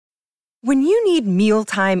When you need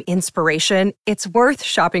mealtime inspiration, it's worth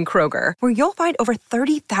shopping Kroger, where you'll find over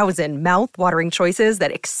 30,000 mouth-watering choices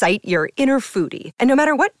that excite your inner foodie. And no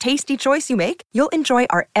matter what tasty choice you make, you'll enjoy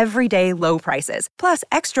our everyday low prices, plus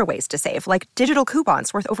extra ways to save, like digital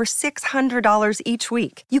coupons worth over $600 each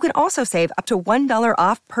week. You can also save up to $1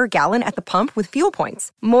 off per gallon at the pump with fuel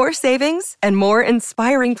points. More savings and more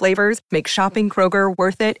inspiring flavors make shopping Kroger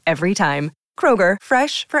worth it every time. Kroger,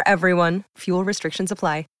 fresh for everyone. Fuel restrictions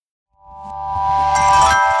apply.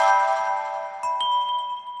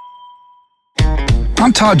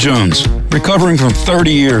 I'm Todd Jones, recovering from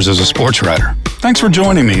 30 years as a sports writer. Thanks for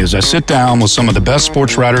joining me as I sit down with some of the best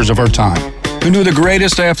sports writers of our time, who knew the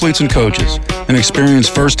greatest athletes and coaches and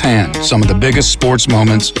experienced firsthand some of the biggest sports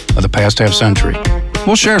moments of the past half century.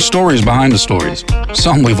 We'll share stories behind the stories,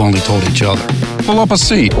 some we've only told each other. Pull up a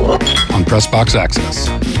seat on Pressbox Access.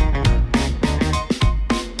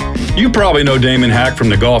 You probably know Damon Hack from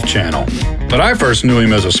the Golf Channel, but I first knew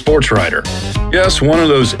him as a sports writer. Yes, one of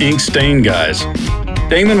those ink-stained guys.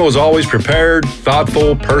 Damon was always prepared,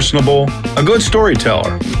 thoughtful, personable, a good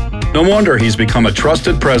storyteller. No wonder he's become a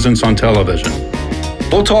trusted presence on television.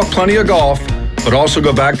 We'll talk plenty of golf, but also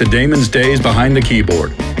go back to Damon's days behind the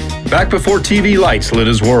keyboard. Back before TV lights lit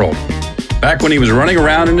his world. Back when he was running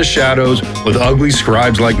around in the shadows with ugly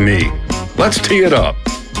scribes like me. Let's tee it up.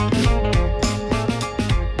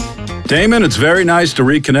 Damon, it's very nice to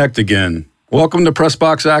reconnect again. Welcome to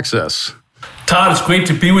Pressbox Access. Todd, it's great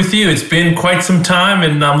to be with you. It's been quite some time,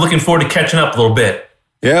 and I'm looking forward to catching up a little bit.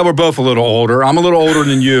 Yeah, we're both a little older. I'm a little older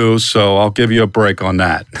than you, so I'll give you a break on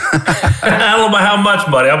that. I don't know about how much,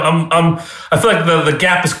 buddy. I feel like the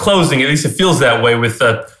gap is closing. At least it feels that way with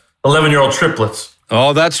 11-year-old triplets.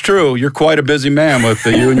 Oh, that's true. You're quite a busy man with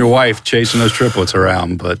you and your wife chasing those triplets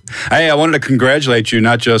around. But hey, I wanted to congratulate you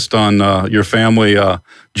not just on your family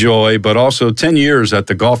joy, but also 10 years at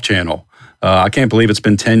the Golf Channel. I can't believe it's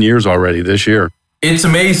been 10 years already this year. It's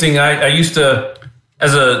amazing. I used to,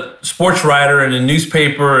 as a sports writer in a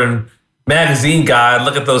newspaper and magazine guy, I'd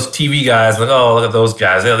look at those TV guys, like, oh, look at those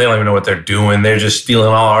guys. They don't even know what they're doing. They're just stealing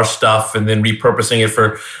all our stuff and then repurposing it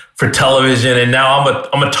for television. And now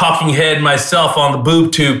I'm a talking head myself on the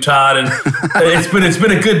boob tube, Todd. And it's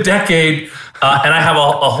been a good decade. And I have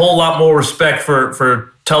a whole lot more respect for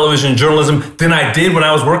television journalism than I did when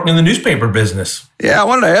I was working in the newspaper business. Yeah, I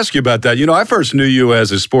wanted to ask you about that. I first knew you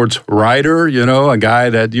as a sports writer, a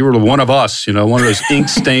guy that you were one of us, one of those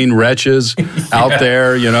ink-stained wretches out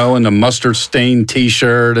there, in the mustard-stained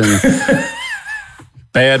T-shirt and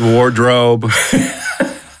bad wardrobe.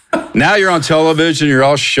 Now you're on television, you're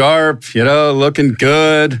all sharp, looking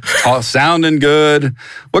good, sounding good.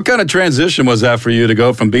 What kind of transition was that for you to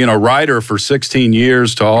go from being a writer for 16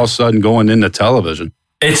 years to all of a sudden going into television?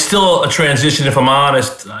 It's still a transition, if I'm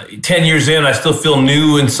honest. 10 years in, I still feel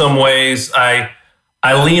new in some ways. I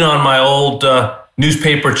lean on my old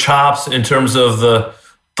newspaper chops in terms of the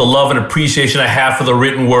love and appreciation I have for the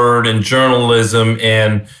written word and journalism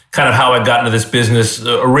and kind of how I got into this business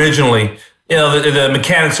originally. The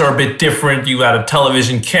mechanics are a bit different. You got a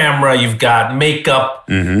television camera, you've got makeup,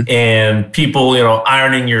 and people,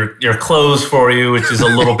 ironing your clothes for you, which is a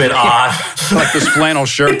little bit odd. Like this flannel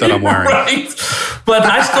shirt that I'm wearing. Right. But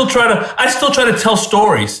I still try to tell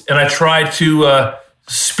stories, and I try to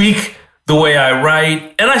speak the way I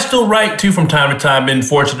write, and I still write too from time to time. Been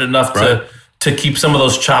fortunate enough to keep some of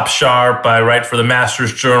those chops sharp. I write for the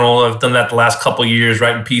Masters Journal. I've done that the last couple of years,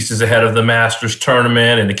 writing pieces ahead of the Masters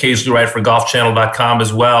tournament, and occasionally write for golfchannel.com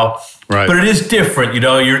as well. Right. But it is different.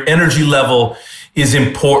 Your energy level is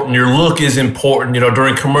important. Your look is important.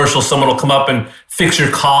 During commercials, someone will come up and fix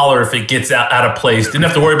your collar if it gets out of place. Didn't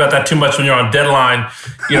have to worry about that too much when you're on deadline,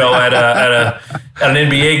 at an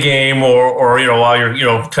NBA game or while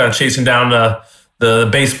you're, kind of chasing down the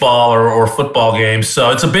baseball or football games.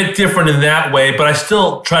 So it's a bit different in that way, but I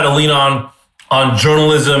still try to lean on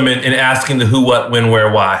journalism and asking the who, what, when,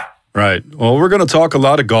 where, why. Right. Well, we're going to talk a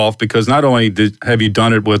lot of golf because not only have you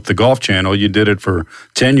done it with the Golf Channel, you did it for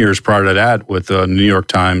 10 years prior to that with New York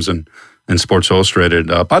Times and Sports Illustrated.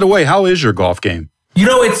 By the way, how is your golf game?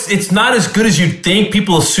 It's not as good as you'd think.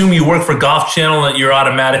 People assume you work for Golf Channel and that you're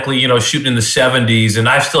automatically, shooting in the 70s, and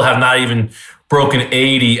I still have not even broken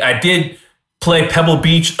 80. I did play Pebble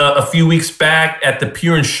Beach a few weeks back at the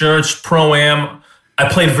Pure Insurance Pro-Am. I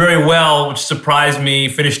played very well, which surprised me.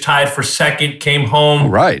 Finished tied for second, came home,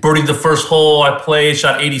 birdied the first hole I played,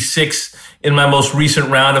 shot 86 in my most recent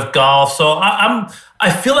round of golf. So I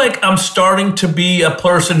feel like I'm starting to be a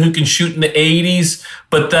person who can shoot in the 80s,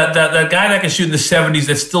 but that guy that can shoot in the 70s,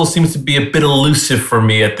 that still seems to be a bit elusive for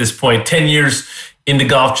me at this point, 10 years into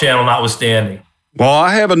Golf Channel notwithstanding. Well,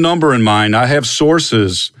 I have a number in mind. I have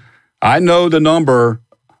sources I know the number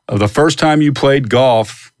of the first time you played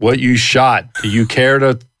golf, what you shot. Do you care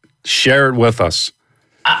to share it with us?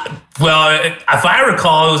 Well, if I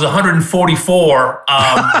recall, it was 144.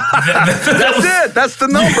 That's it. That's the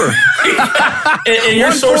number. and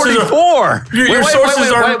your sources are your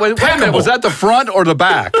sources are wait a minute. Was that the front or the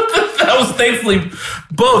back? That was thankfully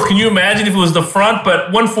both. Can you imagine if it was the front?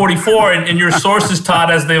 But 144, and your sources,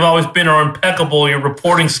 Todd, as they've always been, are impeccable. Your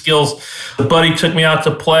reporting skills. The buddy took me out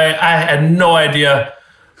to play. I had no idea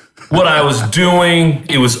what I was doing.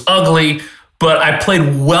 It was ugly. But I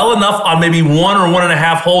played well enough on maybe 1 or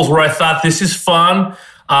 1.5 holes where I thought, this is fun.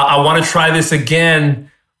 I want to try this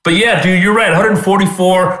again. But yeah, dude, you're right.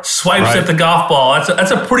 144 swipes at the golf ball.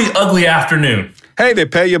 That's a pretty ugly afternoon. Hey, they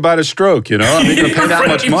pay you by the stroke, you know. I mean, you pay that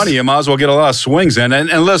much money, you might as well get a lot of swings in. And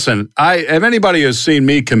listen, if anybody has seen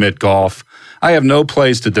me commit golf, I have no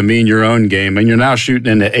place to demean your own game, and you're now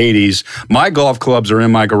shooting in the 80s. My golf clubs are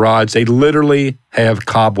in my garage. They literally have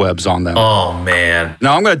cobwebs on them. Oh, man.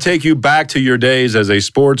 Now, I'm going to take you back to your days as a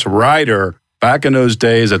sports writer. Back in those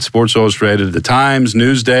days at Sports Illustrated, The Times,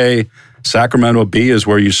 Newsday, Sacramento Bee is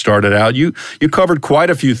where you started out. You covered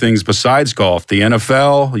quite a few things besides golf. The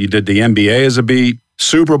NFL, you did the NBA as a beat,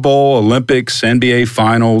 Super Bowl, Olympics, NBA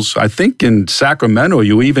Finals. I think in Sacramento,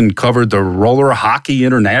 you even covered the Roller Hockey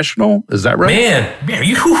International. Is that right? Man,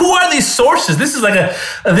 who are these sources? This is like a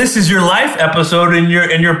This Is Your Life episode, and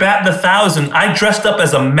you're batting 1,000. I dressed up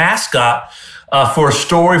as a mascot for a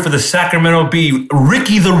story for the Sacramento Bee,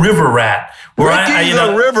 Ricky the River Rat. Ricky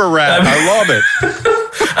the River Rat. I love it.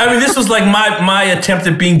 I mean, this was like my attempt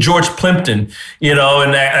at being George Plimpton, you know,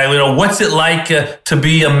 and what's it like to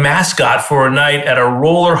be a mascot for a night at a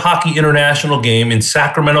Roller Hockey International game in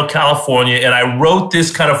Sacramento, California. And I wrote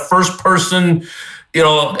this kind of first person,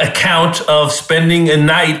 account of spending a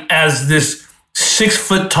night as this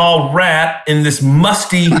 6-foot tall rat in this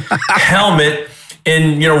musty helmet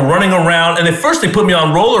and, running around. And at first they put me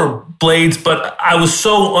on roller blades, but I was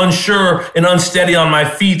so unsure and unsteady on my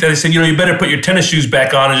feet that they said, you better put your tennis shoes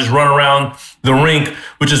back on and just run around the rink,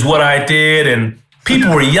 which is what I did. And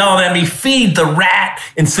people were yelling at me, "Feed the rat,"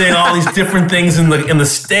 and saying all these different things in the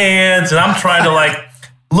stands. And I'm trying to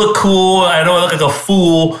look cool. I know I look like a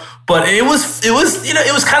fool, but it was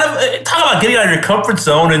kind of, talk about getting out of your comfort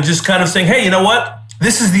zone and just kind of saying, hey, you know what?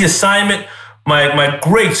 This is the assignment. My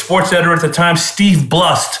great sports editor at the time, Steve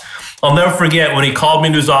Blust, I'll never forget when he called me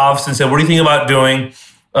into his office and said, "What do you think about doing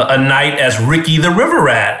a night as Ricky the River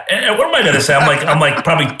Rat?" And what am I going to say? I'm like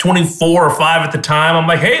probably 24 or 5 at the time. I'm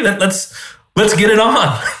like, hey, let's get it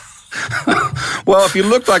on. Well, if you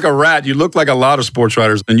look like a rat, you look like a lot of sports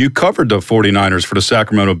writers. And you covered the 49ers for the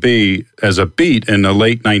Sacramento Bee as a beat in the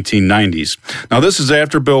late 1990s. Now, this is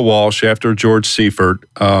after Bill Walsh, after George Seifert,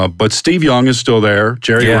 but Steve Young is still there.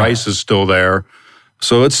 Jerry Rice is still there.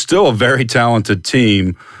 So it's still a very talented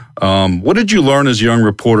team. What did you learn as a young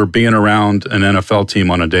reporter being around an NFL team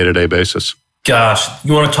on a day-to-day basis? Gosh,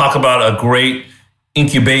 you want to talk about a great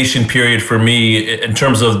incubation period for me in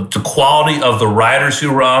terms of the quality of the writers who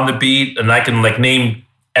were on the beat, and I can name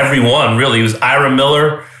everyone really. It was Ira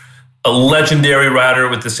Miller, a legendary writer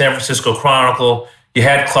with the San Francisco Chronicle. You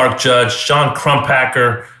had Clark Judge, John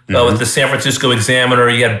Crumpacker with the San Francisco Examiner.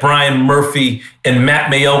 You had Brian Murphy and Matt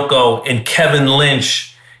Mayoko and Kevin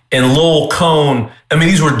Lynch and Lowell Cohn. I mean,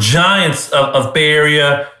 these were giants of Bay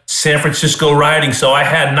Area, San Francisco writing. So I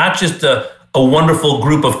had not just a wonderful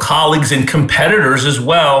group of colleagues and competitors as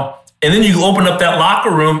well. And then you open up that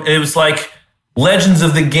locker room, and it was like legends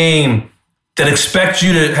of the game that expect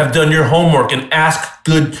you to have done your homework and ask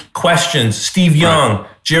good questions. Steve Young,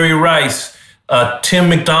 Jerry Rice, Tim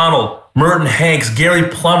McDonald, Merton Hanks, Gary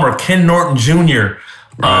Plummer, Ken Norton Jr.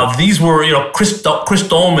 These were, Chris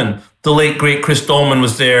Dolman, the late, great Chris Dolman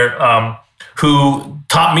was there, who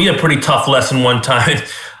taught me a pretty tough lesson one time.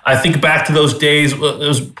 I think back to those days, it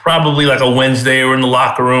was probably like a Wednesday. We're in the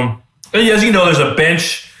locker room. And as you know, there's a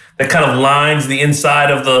bench that kind of lines the inside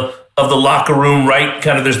of the locker room, right?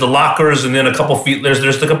 Kind of there's the lockers, and then a couple feet,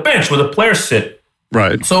 there's like a bench where the players sit.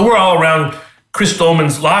 Right. So we're all around Chris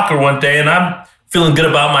Dolman's locker one day, and I'm feeling good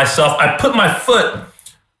about myself. I put my foot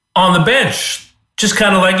on the bench, just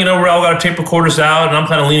kind of we're all got our tape recorders out, and I'm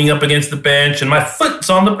kind of leaning up against the bench, and my foot's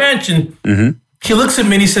on the bench, and he looks at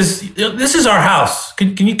me and he says, "This is our house.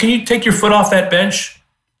 Can you take your foot off that bench?"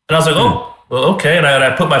 And I was like, "Oh, well, okay." And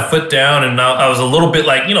I put my foot down, and I was a little bit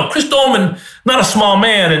Chris Dolman, not a small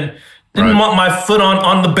man, and didn't want my foot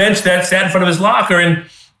on the bench that sat in front of his locker. And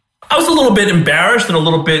I was a little bit embarrassed and a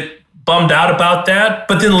little bit bummed out about that.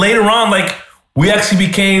 But then later on, we actually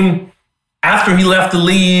became, after he left the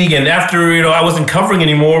league and after, I wasn't covering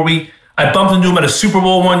anymore, I bumped into him at a Super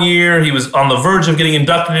Bowl one year. He was on the verge of getting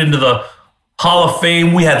inducted into the Hall of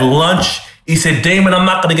Fame. We had lunch. He said, Damon, I'm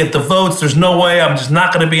not going to get the votes. There's no way. I'm just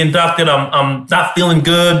not going to be inducted. I'm not feeling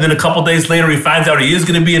good. Then a couple days later, he finds out he is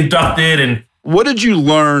going to be inducted. And what did you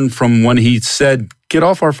learn from when he said, get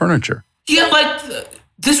off our furniture? Yeah, like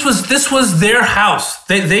this was their house.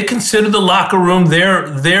 They considered the locker room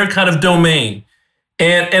their kind of domain.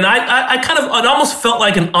 And I kind of, it almost felt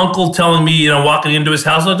like an uncle telling me, walking into his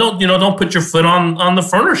house, don't put your foot on the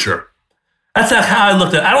furniture. That's not how I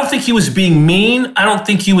looked at it. I don't think he was being mean. I don't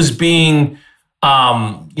think he was being,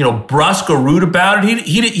 brusque or rude about it.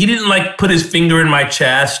 He didn't like put his finger in my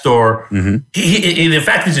chest or the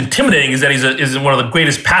fact he's intimidating is that he's one of the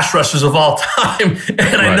greatest pass rushers of all time.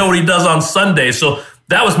 And I know what he does on Sunday. So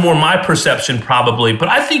that was more my perception probably. But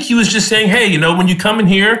I think he was just saying, hey, when you come in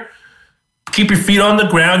here, keep your feet on the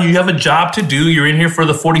ground. You have a job to do. You're in here for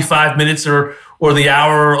the 45 minutes or the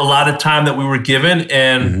hour allotted time that we were given.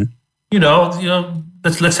 And,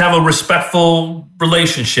 let's have a respectful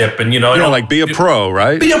relationship. And, like be a pro,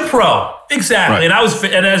 right? Be a pro. Exactly.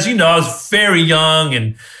 Right. And as you know, I was very young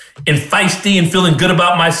and feisty and feeling good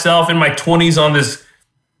about myself in my 20s on this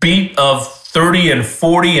beat of 30 and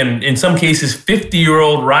 40 and in some cases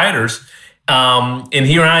 50-year-old riders. And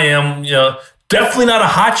here I am, definitely not a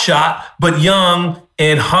hot shot, but young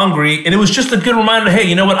and hungry. And it was just a good reminder, hey,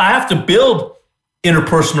 you know what? I have to build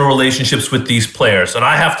interpersonal relationships with these players, and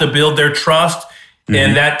I have to build their trust.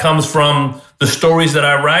 And that comes from the stories that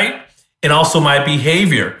I write and also my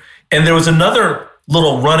behavior. And there was another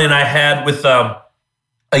little run-in I had with a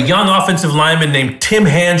young offensive lineman named Tim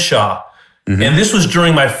Hanshaw. And this was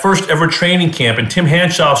during my first ever training camp. And Tim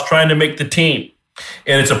Hanshaw was trying to make the team.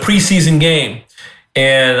 And it's a preseason game.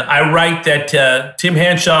 And I write that Tim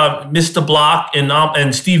Hanshaw missed a block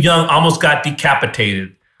and Steve Young almost got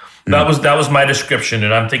decapitated. That was my description,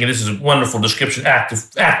 and I'm thinking this is a wonderful description,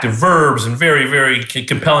 active verbs, and very, very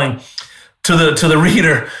compelling to the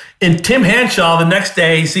reader. And Tim Hanshaw, the next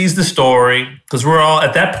day, he sees the story because we're all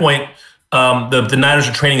at that point. The Niners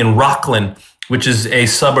are training in Rockland, which is a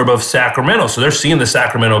suburb of Sacramento, so they're seeing the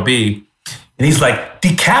Sacramento Bee, and he's like,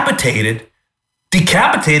 decapitated.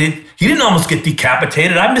 He didn't almost get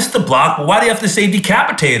decapitated. I missed the block. But why do you have to say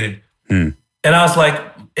decapitated? And I was like,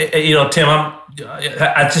 Tim,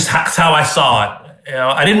 that's how I saw it.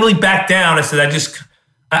 I didn't really back down. I said,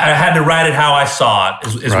 I had to write it how I saw it,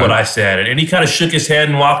 is right. What I said. And he kind of shook his head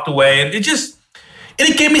and walked away. And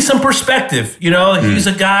it gave me some perspective. He's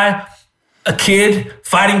a guy, a kid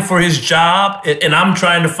fighting for his job. And I'm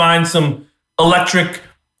trying to find some electric,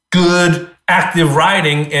 good, active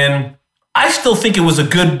writing. And I still think it was a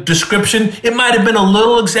good description. It might have been a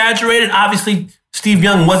little exaggerated. Obviously, Steve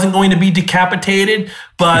Young wasn't going to be decapitated,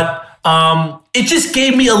 but it just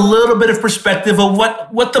gave me a little bit of perspective of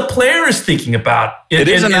what the player is thinking about. It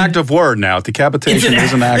is an active word now. Decapitation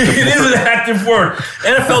is an active word. It is an active word.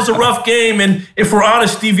 NFL's a rough game, and if we're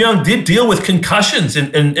honest, Steve Young did deal with concussions,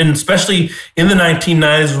 and especially in the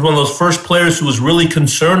 1990s, was one of those first players who was really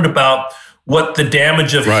concerned about what the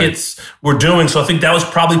damage of hits were doing. So I think that was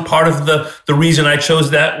probably part of the reason I chose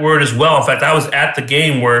that word as well. In fact, I was at the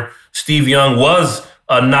game where Steve Young was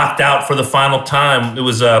knocked out for the final time. It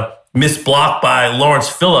was a missed block by Lawrence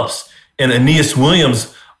Phillips and Aeneas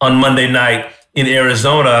Williams on Monday night in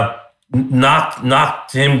Arizona,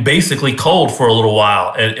 knocked him basically cold for a little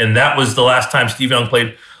while. And that was the last time Steve Young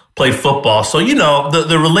played football. So,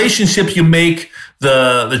 the relationships you make,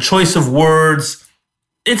 the choice of words,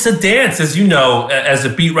 it's a dance, as you know, as a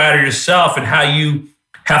beat writer yourself, and how you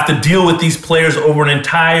have to deal with these players over an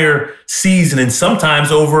entire season and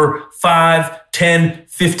sometimes over 5, 10,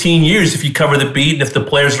 15 years if you cover the beat and if the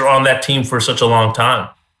players are on that team for such a long time.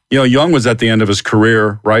 Young was at the end of his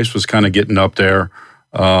career. Rice was kind of getting up there.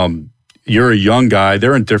 You're a young guy.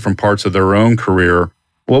 They're in different parts of their own career.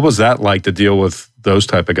 What was that like to deal with those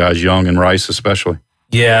type of guys, Young and Rice especially?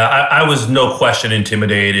 Yeah, I was no question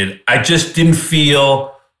intimidated. I just didn't feel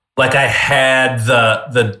like I had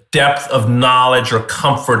the depth of knowledge or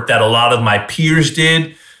comfort that a lot of my peers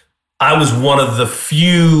did. I was one of the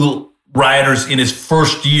few writers in his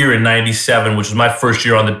first year in 97, which was my first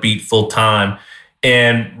year on the beat full time.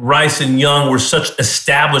 And Rice and Young were such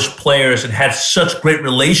established players and had such great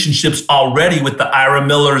relationships already with the Ira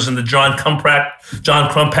Millers and the John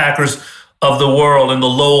Crumpackers of the world and the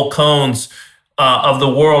Lowell Cones of the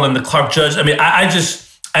world and the Clark Judge. I mean, I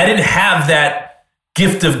didn't have that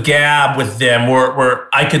gift of gab with them where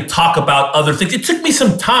I could talk about other things. It took me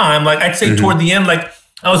some time. Like I'd say toward the end, like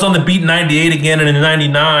I was on the beat in 98 again and in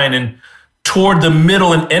 99. And toward the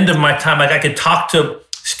middle and end of my time, like I could talk to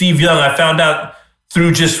Steve Young. I found out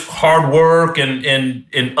through just hard work and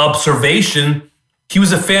observation, he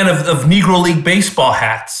was a fan of Negro League baseball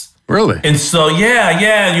hats. Really? And so,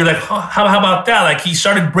 yeah. You're like, how about that? Like, he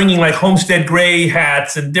started bringing like Homestead Gray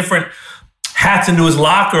hats and different hats into his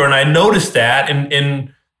locker. And I noticed that.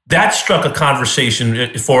 And that struck a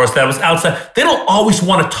conversation for us that was outside. They don't always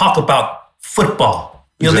want to talk about football.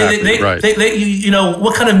 You know, exactly, they you know,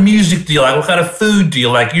 what kind of music do you like? What kind of food do you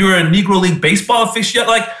like? You're a Negro League baseball aficionado.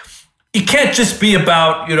 Like, it can't just be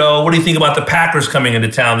about, you know, what do you think about the Packers coming into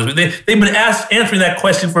town? They've been answering that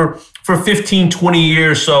question for 15, 20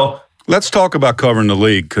 years. So let's talk about covering the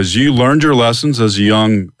league, because you learned your lessons as a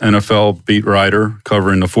young NFL beat writer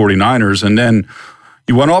covering the 49ers, and then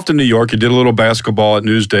you went off to New York. You did a little basketball at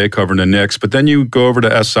Newsday covering the Knicks, but then you go over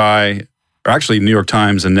to SI, or actually New York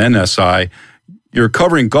Times and then SI. You're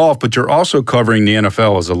covering golf, but you're also covering the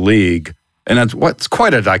NFL as a league. And it's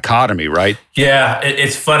quite a dichotomy, right? Yeah,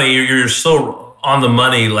 it's funny. You're so on the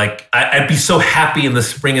money. Like, I'd be so happy in the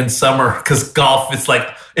spring and summer because golf,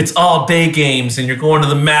 it's all day games, and you're going to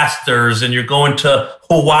the Masters, and you're going to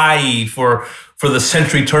Hawaii for the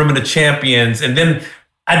Century Tournament of Champions. And then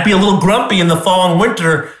I'd be a little grumpy in the fall and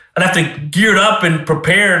winter. I'd have to gear up and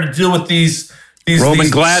prepare to deal with these Roman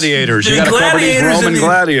gladiators. You got to cover these Roman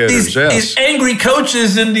gladiators. These angry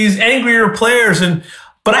coaches and these angrier players.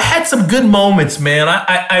 But I had some good moments, man.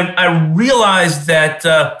 I realized that,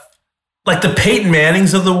 like the Peyton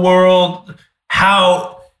Mannings of the world,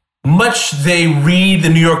 how much they read the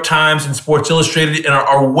New York Times and Sports Illustrated and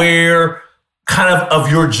are aware kind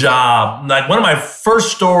of your job. Like, one of my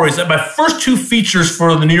first stories, my first two features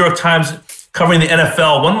for the New York Times covering the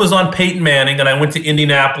NFL, one was on Peyton Manning, and I went to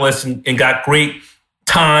Indianapolis and got great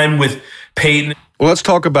time with Peyton. Well, let's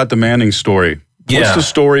talk about the Manning story. What's the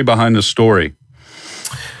story behind the story?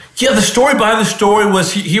 Yeah, the story behind the story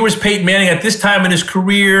was here was Peyton Manning at this time in his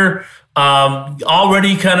career,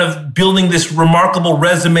 already kind of building this remarkable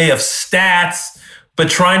resume of stats, but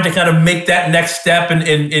trying to kind of make that next step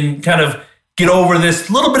and kind of get over this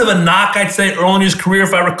little bit of a knock, I'd say, early in his career,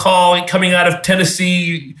 if I recall, coming out of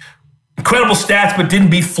Tennessee. Incredible stats, but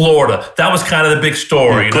didn't beat Florida. That was kind of the big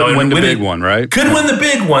story. Couldn't win the big one, right? Couldn't win the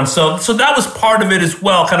big one. So that was part of it as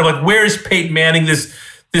well. Kind of like, where is Peyton Manning, this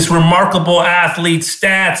remarkable athlete,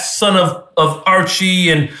 stats, son of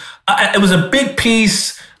Archie, and it was a big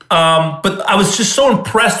piece. But I was just so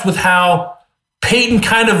impressed with how Peyton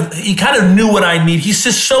kind of knew what I need. He's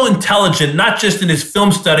just so intelligent, not just in his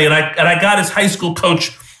film study. And I got his high school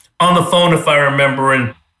coach on the phone, if I remember,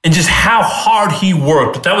 and just how hard he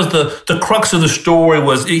worked. That was the crux of the story.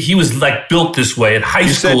 Was he was like built this way at high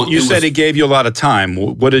school. You said he gave you a lot of time.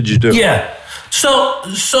 What did you do? Yeah. So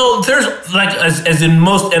there's like, as in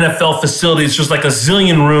most NFL facilities, there's like a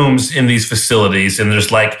zillion rooms in these facilities, and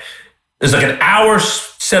there's like an hour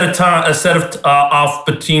set off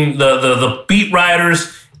between the beat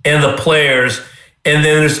writers and the players, and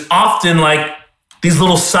then there's often like these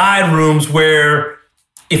little side rooms where,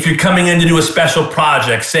 if you're coming in to do a special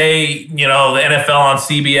project, say, you know, the NFL on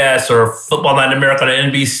CBS or Football Night in America on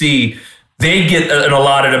NBC, they get an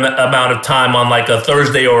allotted amount of time on like a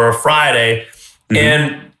Thursday or a Friday. Mm-hmm.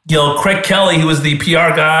 And, you know, Craig Kelly, who was the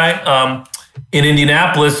PR guy in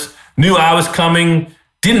Indianapolis, knew I was coming,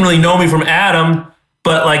 didn't really know me from Adam,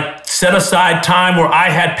 but like set aside time where I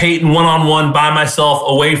had Peyton one-on-one by myself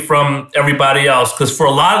away from everybody else. Because for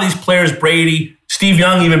a lot of these players, Brady, Steve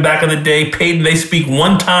Young, even back in the day, Peyton, they speak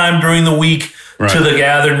one time during the week to the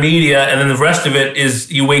gathered media, and then the rest of it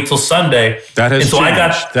is you wait till Sunday. That has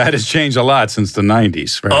changed. That has changed a lot since the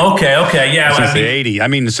 90s. Right? Okay, yeah. Since the 80s. I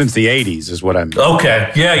mean, since the 80s is what I mean.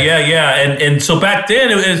 Okay, yeah. And so back then,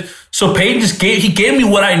 it was, so Peyton gave me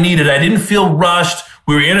what I needed. I didn't feel rushed.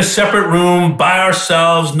 We were in a separate room by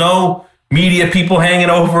ourselves, no media people hanging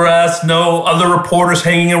over us, no other reporters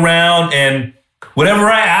hanging around, and whatever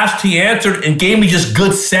I asked, he answered and gave me just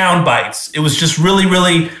good sound bites. It was just really,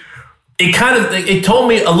 really, it told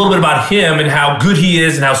me a little bit about him and how good he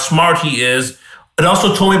is and how smart he is. It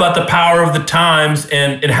also told me about the power of the Times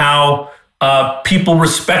and how people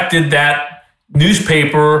respected that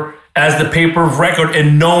newspaper as the paper of record,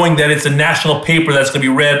 and knowing that it's a national paper that's going to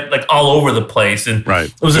be read like all over the place. And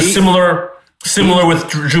it was a similar with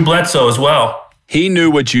Drew Bledsoe as well. He knew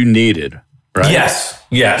what you needed. Right? Yes.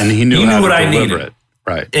 And he knew how what to I deliver needed. It.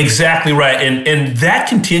 Right. Exactly right. And that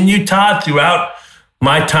continued, Todd, throughout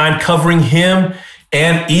my time covering him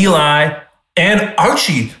and Eli and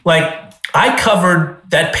Archie. Like, I covered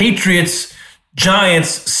that Patriots-Giants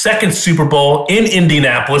second Super Bowl in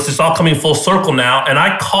Indianapolis. It's all coming full circle now. And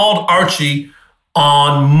I called Archie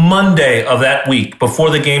on Monday of that week before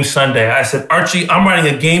the game Sunday. I said, Archie, I'm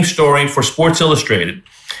writing a game story for Sports Illustrated.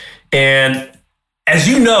 And as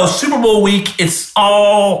you know, Super Bowl week, it's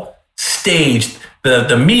all staged.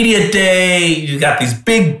 The media day, you got these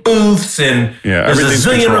big booths and there's a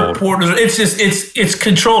zillion controlled reporters. It's just it's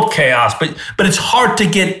controlled chaos, but it's hard to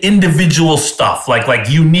get individual stuff, like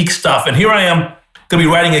unique stuff. And here I am gonna be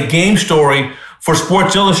writing a game story for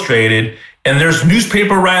Sports Illustrated, and there's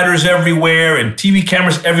newspaper writers everywhere and TV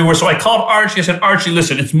cameras everywhere. So I called Archie. I said, Archie,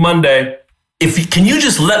 listen, it's Monday. Can you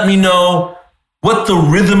just let me know what the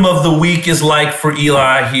rhythm of the week is like for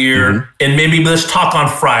Eli here, and maybe let's talk on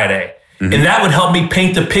Friday. And that would help me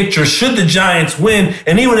paint the picture should the Giants win.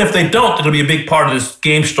 And even if they don't, it'll be a big part of this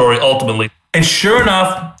game story ultimately. And sure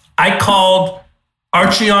enough, I called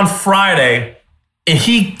Archie on Friday, and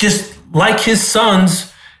he just, like his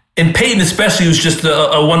sons, and Peyton especially, who's just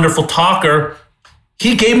a wonderful talker,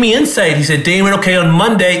 he gave me insight. He said, Damon, okay, on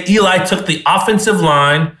Monday, Eli took the offensive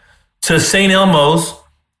line to St. Elmo's.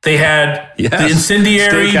 They had the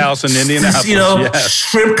incendiary steakhouse in Indianapolis,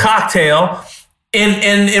 shrimp cocktail.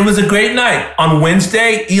 And it was a great night. On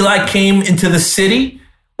Wednesday, Eli came into the city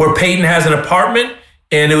where Peyton has an apartment,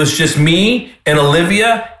 and it was just me and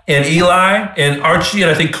Olivia and Eli and Archie,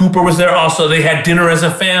 and I think Cooper was there also. They had dinner as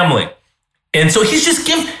a family. And so he's just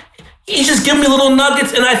giving me little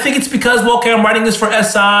nuggets, and I think it's because, I'm writing this for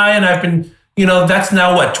SI, and I've been, that's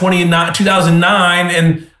now 2009,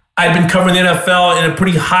 and I've been covering the NFL in a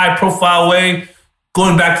pretty high-profile way,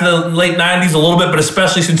 going back to the late 90s a little bit, but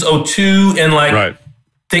especially since 2002, and I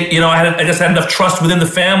guess I had enough trust within the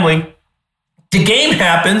family. The game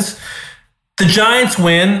happens. The Giants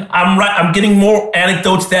win. I'm getting more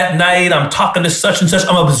anecdotes that night. I'm talking to such and such.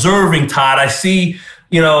 I'm observing, Todd. I see,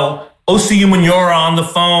 Osi Umenyiora on the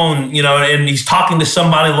phone, and he's talking to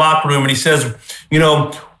somebody in the locker room, and he says, we're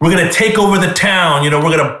going to take over the town. We're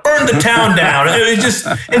going to burn the town down.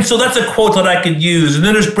 And so that's a quote that I could use. And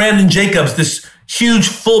then there's Brandon Jacobs, this huge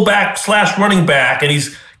fullback / running back, and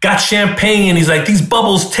he's got champagne, and he's like, these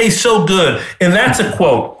bubbles taste so good. And that's a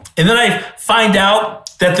quote. And then I find out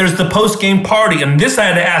that there's the post-game party, and this I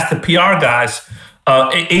had to ask the PR guys,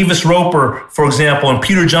 Avis Roper, for example, and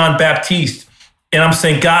Peter John Baptiste. And I'm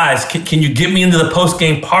saying, guys, can you get me into the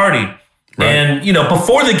post-game party? Right. And,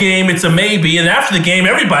 before the game, it's a maybe. And after the game,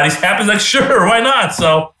 everybody's happy. It's like, sure, why not?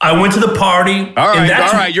 So I went to the party. All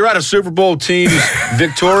right. You're at a Super Bowl team's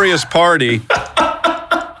victorious party.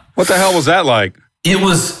 What the hell was that like? It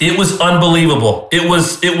was unbelievable. It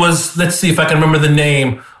was, let's see if I can remember the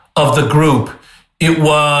name of the group. It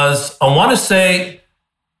was, I want to say,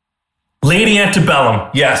 Lady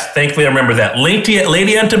Antebellum. Yes, thankfully I remember that. Lady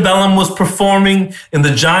Antebellum was performing in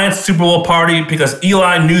the Giants Super Bowl party because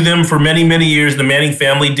Eli knew them for many, many years. The Manning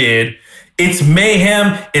family did. It's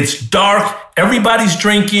mayhem. It's dark. Everybody's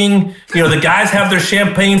drinking. The guys have their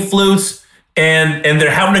champagne flutes, and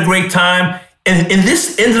they're having a great time. And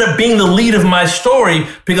this ended up being the lead of my story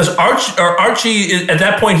because Archie, at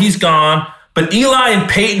that point, he's gone. But Eli and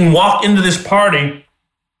Peyton walk into this party,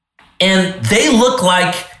 and they look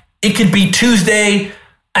like it could be Tuesday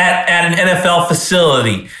at an NFL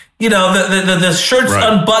facility. The shirt's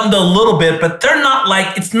unbuttoned a little bit, but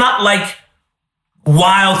it's not like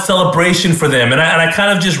wild celebration for them. And I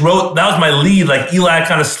kind of just wrote, that was my lead, like Eli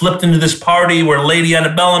kind of slipped into this party where Lady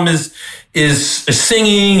Antebellum is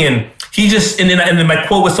singing, and he just, and then my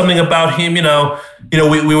quote was something about him,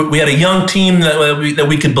 we had a young team that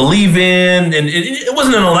we could believe in, and it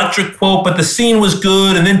wasn't an electric quote, but the scene was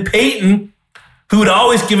good. And then Peyton, who had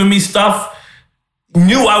always given me stuff,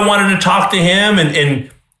 knew I wanted to talk to him,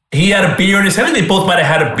 and he had a beer in his hand. I think they both might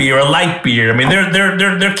have had a beer, a light beer. I mean,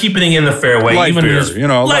 they're keeping it in the fairway, light even beer, in this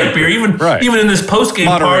light beer, even in this post game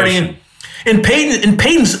party. And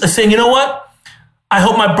Peyton's saying, you know what? I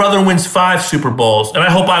hope my brother wins 5 Super Bowls, and I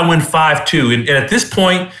hope I win 5 too. And at this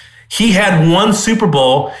point, he had 1 Super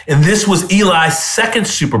Bowl, and this was Eli's 2nd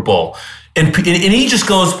Super Bowl. And he just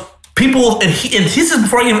goes, people, and he says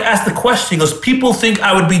before I even asked the question, he goes, people think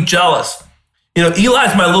I would be jealous.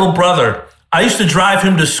 Eli's my little brother. I used to drive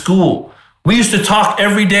him to school. We used to talk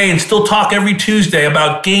every day and still talk every Tuesday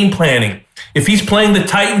about game planning. If he's playing the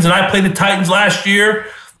Titans and I played the Titans last year,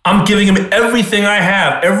 I'm giving him everything I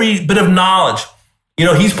have, every bit of knowledge.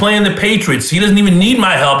 He's playing the Patriots. He doesn't even need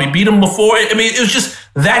my help. He beat them before. I mean, it was just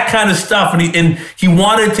that kind of stuff. And he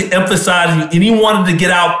wanted to emphasize, and he wanted to get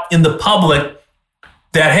out in the public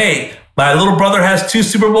that, hey, my little brother has 2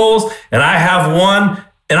 Super Bowls and I have 1,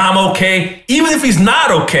 and I'm okay. Even if he's not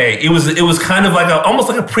okay, it was kind of like almost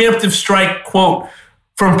like a preemptive strike quote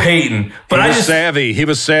from Peyton. But he was savvy. He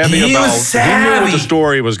knew what the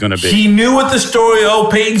story was going to be. He knew what the story. Oh,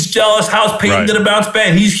 Peyton's jealous. How's Peyton going to bounce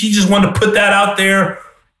back? He just wanted to put that out there.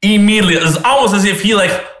 immediately. It was almost as if he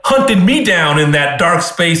like hunted me down in that dark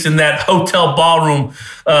space in that hotel ballroom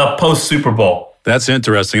post Super Bowl. That's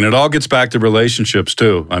interesting. And it all gets back to relationships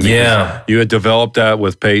too. I mean, you had developed that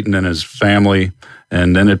with Peyton and his family,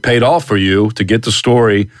 and then it paid off for you to get the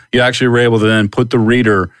story. You actually were able to then put the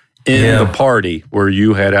reader in the party where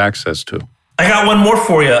you had access to. I got one more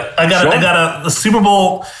for you. I got a Super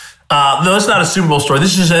Bowl. No, it's not a Super Bowl story.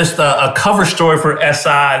 This is just a cover story for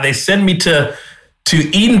SI. They send me to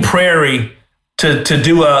Eden Prairie to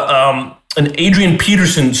do an Adrian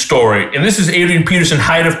Peterson story. And this is Adrian Peterson,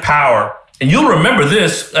 Height of Power. And you'll remember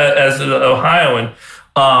this as an Ohioan.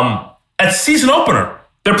 At season opener,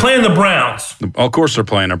 they're playing the Browns. Of course they're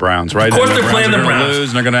playing the Browns, right? Of course they're playing the Browns. Lose,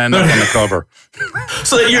 and they're going to end up on the cover.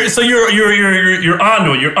 So you're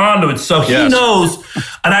onto it. You're onto it. So he knows.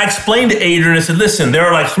 And I explained to Adrian, I said, listen, there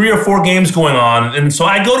are like 3 or 4 games going on. And so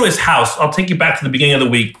I go to his house. I'll take you back to the beginning of the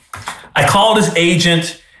week. I called his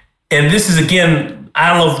agent. And this is, again, I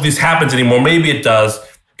don't know if this happens anymore. Maybe it does.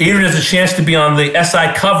 Adrian has a chance to be on the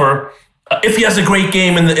SI cover if he has a great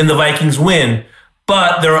game and the Vikings win.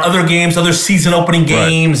 But there are other games, other season opening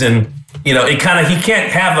games, and he can't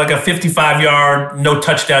have like a 55-yard, no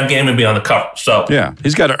touchdown game and be on the cover. So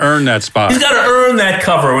he's got to earn that spot. He's got to earn that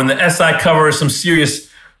cover when the SI cover is some serious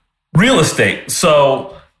real estate.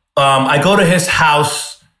 So I go to his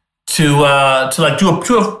house to do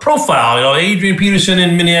a profile. Adrian Peterson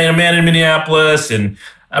in Minneapolis, and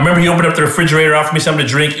I remember he opened up the refrigerator, offered me something to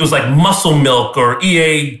drink. It was like Muscle Milk or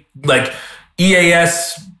EAS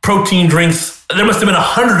protein drinks. There must have been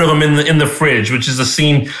 100 of them in the fridge, which is a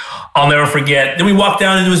scene I'll never forget. Then we walk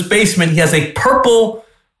down into his basement. He has a purple,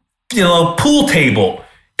 pool table,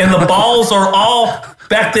 and the balls are all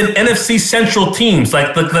back then NFC Central teams.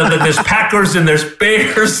 Like there's Packers and there's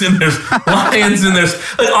Bears and there's Lions and there's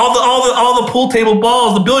like all the pool table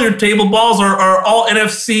balls, the billiard table balls are all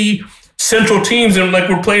NFC Central teams, and like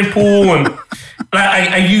we're playing pool, and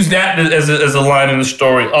I use that as a line in the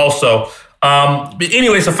story also. But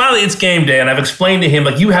anyway, so finally it's game day, and I've explained to him,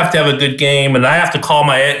 like, you have to have a good game, and I have to call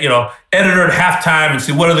my editor at halftime and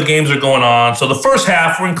see what other games are going on. So the first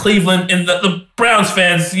half, we're in Cleveland, and the Browns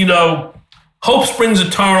fans, hope springs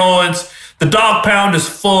eternal. It's the dog pound is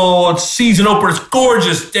full. It's season opener. It's a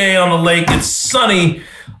gorgeous day on the lake. It's sunny,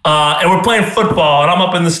 and we're playing football, and I'm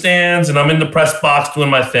up in the stands, and I'm in the press box doing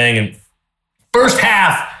my thing. And first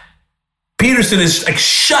half, Peterson is like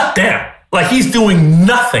shut down, like he's doing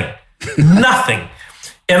nothing. Nothing.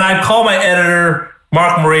 And I call my editor,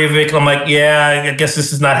 Mark Moravik, and I'm like, I guess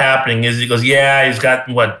this is not happening. He goes, he's got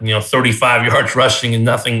 35 yards rushing and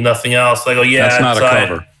nothing else. I go, that's not a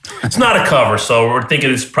cover. It's not a cover. So we're thinking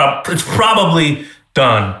it's probably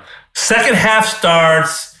done. Second half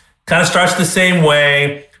starts the same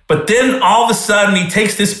way, but then all of a sudden he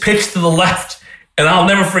takes this pitch to the left, and I'll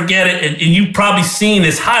never forget it. And you've probably seen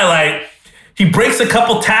this highlight. He breaks a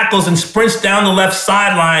couple tackles and sprints down the left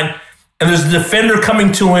sideline. And there's a defender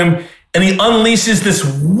coming to him, and he unleashes this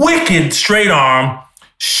wicked straight arm,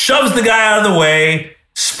 shoves the guy out of the way,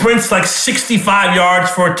 sprints like 65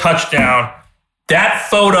 yards for a touchdown. That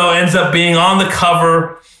photo ends up being on the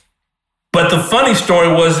cover. But the funny story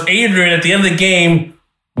was Adrian, at the end of the game,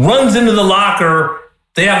 runs into the locker.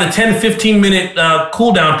 They have the 10, 15-minute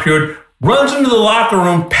cool-down period, runs into the locker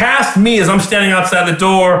room past me as I'm standing outside the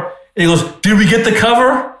door. And he goes, "Did we get the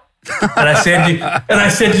cover?" And I said, "You got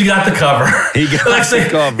the cover." He got the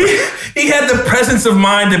cover. He had the presence of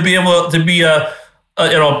mind to be able to be a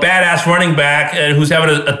badass running back and who's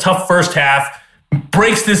having a tough first half,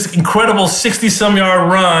 breaks this incredible 60-some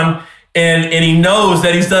yard run, and he knows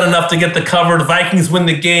that he's done enough to get the cover. The Vikings win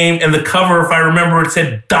the game, and the cover, if I remember, it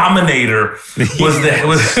said "Dominator" was the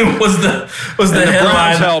headline.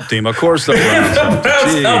 Browns helped him, of course. The Browns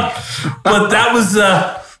helped. But that was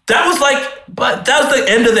the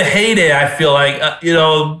end of the heyday, I feel like,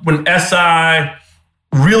 when SI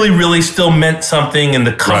really, really still meant something, and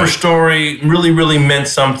the cover story really, really meant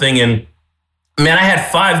something. And man, I had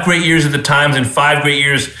 5 great years at the Times and 5 great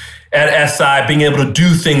years at SI being able to do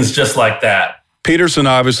things just like that. Peterson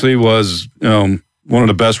obviously was, one of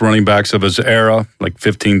the best running backs of his era, like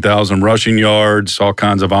 15,000 rushing yards, all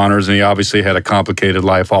kinds of honors, and he obviously had a complicated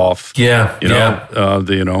life off.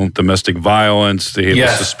 Domestic violence. He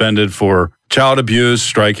was suspended for child abuse,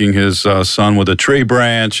 striking his son with a tree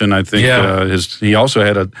branch, and I think he also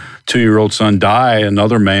had a 2-year-old son die.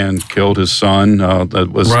 Another man killed his son.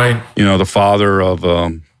 That was the father of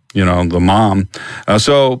the mom.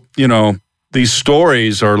 These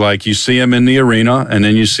stories are like you see him in the arena and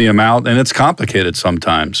then you see him out, and it's complicated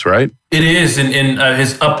sometimes, right? It is. And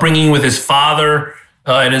his upbringing with his father,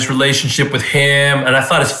 and his relationship with him. And I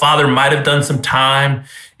thought his father might have done some time,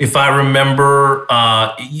 if I remember.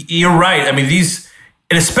 You're right. I mean,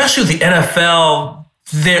 and especially with the NFL,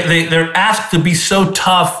 they're asked to be so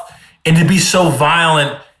tough and to be so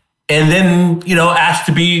violent, and then, asked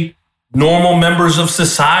to be normal members of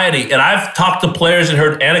society. And I've talked to players and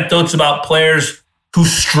heard anecdotes about players who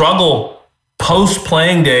struggle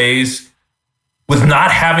post-playing days with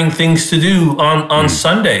not having things to do on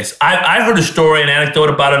Sundays. I heard a story, an anecdote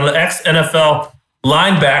about an ex-NFL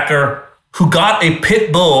linebacker who got a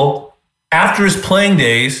pit bull after his playing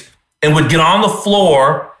days and would get on the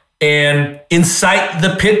floor and incite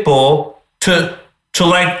the pit bull to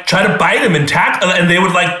try to bite him and tackle, and they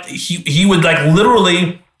would he would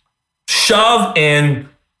literally shove and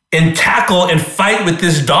tackle and fight with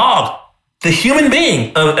this dog, the human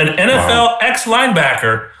being, an NFL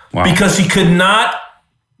ex-linebacker, because he could not,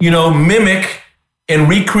 mimic and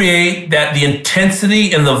recreate the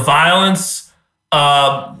intensity and the violence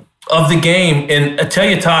of the game. And I tell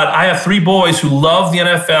you, Todd, I have 3 boys who love the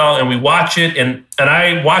NFL, and we watch it, and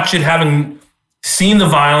I watch it having seen the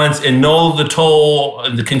violence and know the toll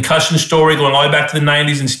and the concussion story going all the way back to the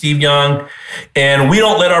 90s and Steve Young. And we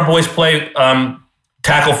don't let our boys play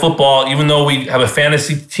tackle football, even though we have a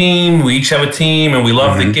fantasy team. We each have a team, and we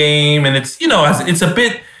love the game. And it's,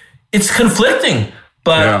 it's conflicting.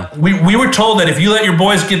 But we were told that if you let your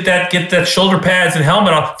boys get that shoulder pads and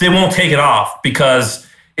helmet off, they won't take it off, because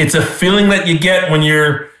it's a feeling that you get when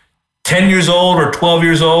you're 10 years old or 12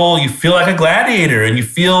 years old. You feel like a gladiator, and you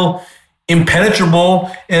feel impenetrable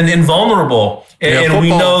and invulnerable. And we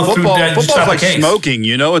know through that, football's like smoking.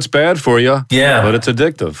 It's bad for you. Yeah, but it's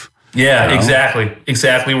addictive. Yeah,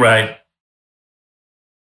 exactly right.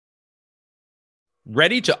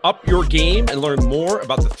 Ready to up your game and learn more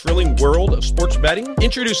about the thrilling world of sports betting?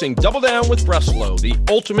 Introducing Double Down with Breslow, the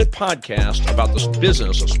ultimate podcast about the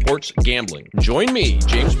business of sports gambling. Join me,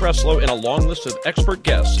 James Breslow, and a long list of expert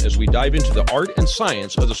guests as we dive into the art and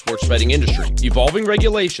science of the sports betting industry. Evolving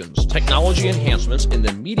regulations, technology enhancements, and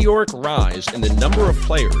the meteoric rise in the number of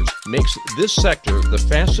players makes this sector the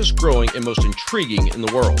fastest growing and most intriguing in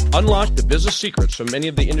the world. Unlock the business secrets from many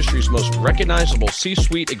of the industry's most recognizable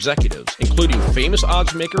C-suite executives, including famous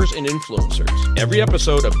odds makers and influencers. Every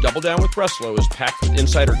episode of Double Down with Breslow is packed with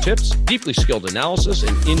insider tips, deeply skilled analysis,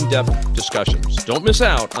 and in-depth discussions. Don't miss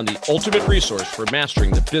out on the ultimate resource for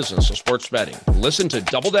mastering the business of sports betting. Listen to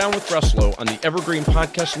Double Down with Breslow on the Evergreen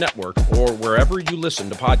Podcast Network or wherever you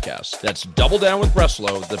listen to podcasts. That's Double Down with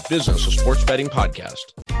Breslow, the business of sports betting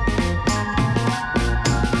podcast.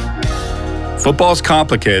 Football's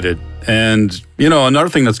complicated. And, another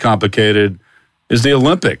thing that's complicated is the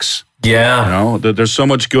Olympics. Yeah. There's so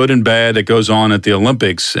much good and bad that goes on at the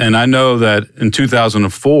Olympics. And I know that in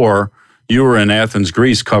 2004, you were in Athens,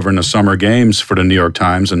 Greece, covering the Summer Games for the New York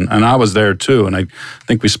Times. And I was there too. And I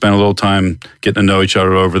think we spent a little time getting to know each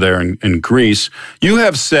other over there in Greece. You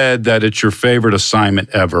have said that it's your favorite assignment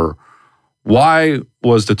ever. Why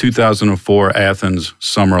was the 2004 Athens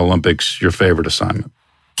Summer Olympics your favorite assignment?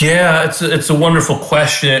 Yeah, it's a wonderful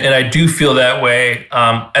question. And I do feel that way.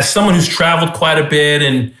 As someone who's traveled quite a bit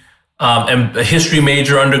and a history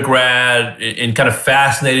major undergrad, and kind of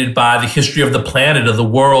fascinated by the history of the planet, of the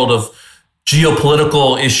world, of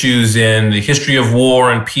geopolitical issues and the history of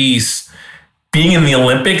war and peace. Being in the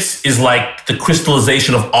Olympics is like the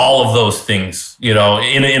crystallization of all of those things, in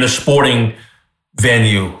a sporting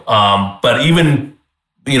venue. But even,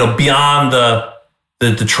 beyond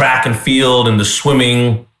the track and field and the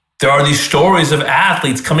swimming, there are these stories of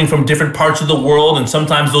athletes coming from different parts of the world, and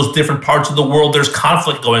sometimes those different parts of the world, there's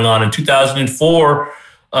conflict going on. In 2004,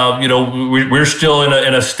 we're still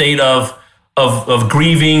in a state of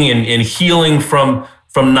grieving and healing from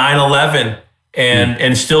 9/11,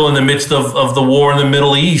 and still in the midst of the war in the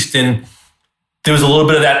Middle East. And there was a little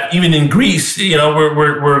bit of that even in Greece.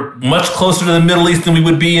 We're much closer to the Middle East than we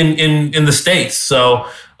would be in the States. So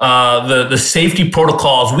the safety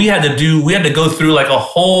protocols we had to go through like a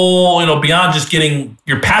whole, beyond just getting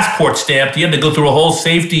your passport stamped, you had to go through a whole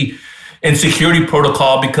safety and security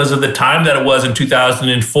protocol because of the time that it was in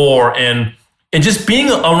 2004. And just being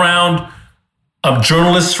around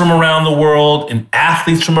journalists from around the world and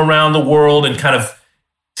athletes from around the world, and kind of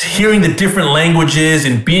hearing the different languages,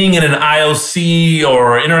 and being in an IOC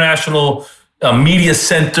or international media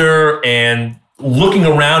center, and looking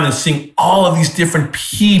around and seeing all of these different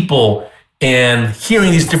people and hearing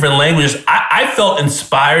these different languages, I felt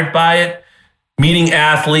inspired by it, meeting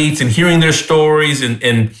athletes and hearing their stories,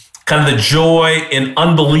 and kind of the joy and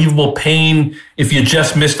unbelievable pain if you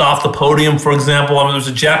just missed off the podium, for example. There was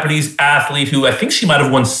a Japanese athlete who I think she might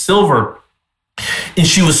have won silver, and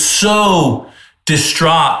she was so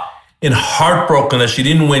distraught and heartbroken that she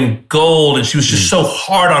didn't win gold, and she was just so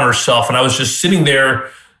hard on herself. And I was just sitting there,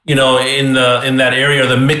 in that area,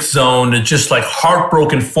 the mix zone, and just like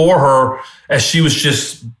heartbroken for her as she was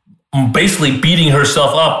just basically beating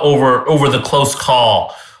herself up over the close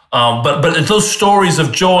call. But those stories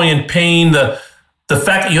of joy and pain, the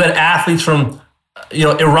fact that you had athletes from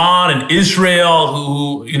Iran and Israel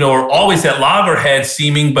who are always at loggerheads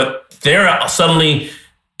seeming, but they're suddenly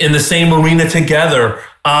in the same arena together.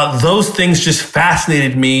 Those things just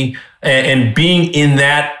fascinated me, and being in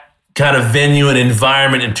that kind of venue and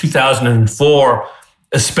environment in 2004,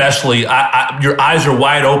 especially, your eyes are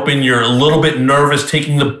wide open. You're a little bit nervous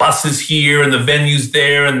taking the buses here and the venues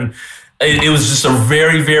there. And it was just a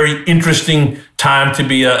very, very interesting time to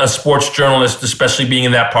be a sports journalist, especially being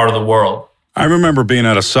in that part of the world. I remember being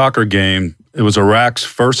at a soccer game. It was Iraq's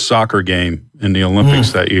first soccer game in the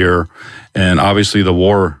Olympics that year. And obviously the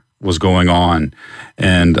war was going on.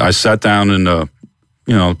 And I sat down in the,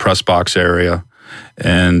 press box area,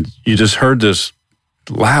 and you just heard this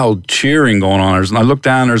loud cheering going on. And I looked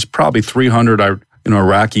down, there's probably 300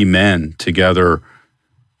 Iraqi men together,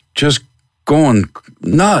 just going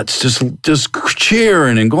nuts, just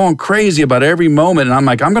cheering and going crazy about every moment. And I'm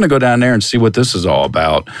like, I'm going to go down there and see what this is all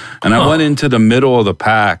about. And I went into the middle of the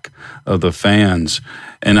pack of the fans.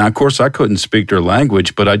 And of course, I couldn't speak their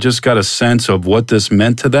language, but I just got a sense of what this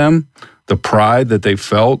meant to them, the pride that they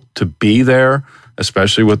felt to be there,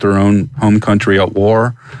 especially with their own home country at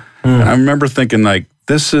war. And I remember thinking, like,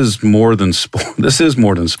 this is more than sport. This is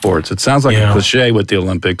more than sports. It sounds like a cliche with the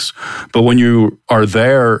Olympics, but when you are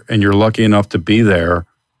there and you're lucky enough to be there,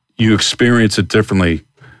 you experience it differently.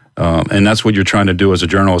 And that's what you're trying to do as a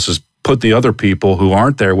journalist, is put the other people who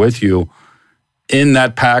aren't there with you in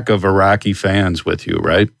that pack of Iraqi fans with you,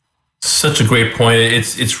 right? Such a great point.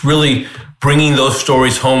 It's really bringing those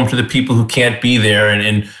stories home to the people who can't be there,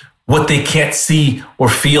 and what they can't see or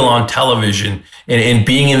feel on television, and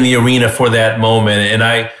being in the arena for that moment. And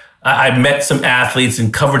I met some athletes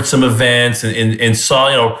and covered some events and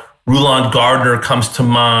saw, Roland Gardner comes to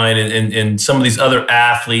mind, and some of these other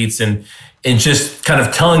athletes, and just kind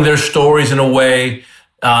of telling their stories in a way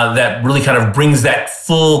that really kind of brings that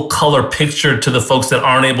full color picture to the folks that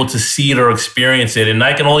aren't able to see it or experience it. And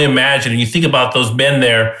I can only imagine, and you think about those men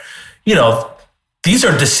there, these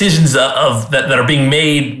are decisions that are being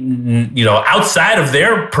made, outside of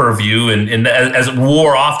their purview, and as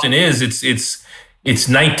war often is, it's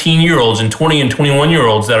 19-year-olds and 20 and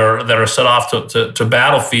 21-year-olds that are set off to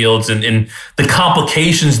battlefields, and the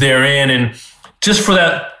complications therein, and just for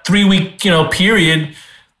that 3-week period,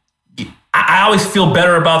 I always feel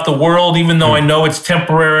better about the world, even though I know it's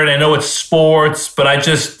temporary and I know it's sports. But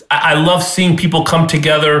I love seeing people come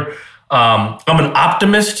together. I'm an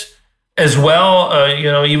optimist as well,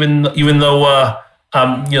 even though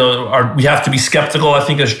we have to be skeptical. I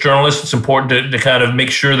think as journalists, it's important to kind of make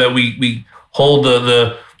sure that we hold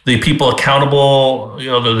the people accountable.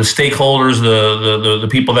 The stakeholders, the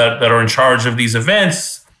people that are in charge of these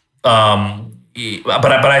events.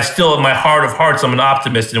 But I still, in my heart of hearts, I'm an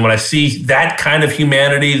optimist, and when I see that kind of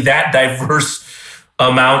humanity, that diverse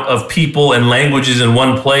amount of people and languages in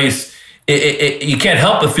one place, you can't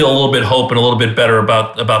help but feel a little bit hope and a little bit better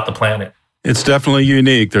about the planet. It's definitely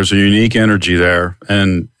unique. There's a unique energy there.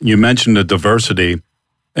 And you mentioned the diversity.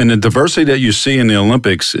 And the diversity that you see in the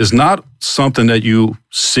Olympics is not something that you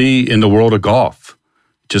see in the world of golf.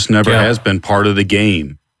 It just never has been part of the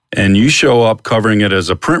game. And you show up covering it as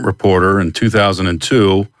a print reporter in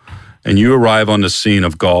 2002, and you arrive on the scene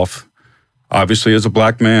of golf, obviously as a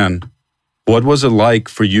black man. What was it like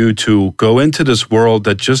for you to go into this world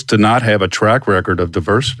that just did not have a track record of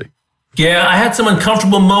diversity? Yeah, I had some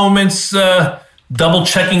uncomfortable moments, double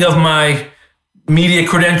checking of my media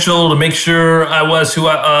credential to make sure I was who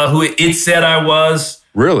it said I was.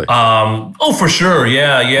 Really? For sure.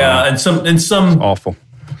 Yeah. Wow. And some it's awful.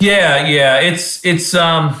 Yeah. It's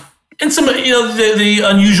and some the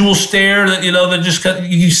unusual stare that that just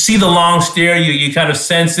you see the long stare, you kind of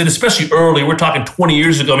sense it, especially early. We're talking 20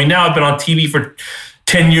 years ago. I mean, now I've been on TV for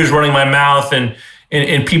 10 years running my mouth, and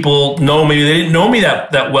people know me. They didn't know me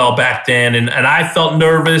that well back then, and I felt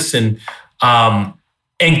nervous. And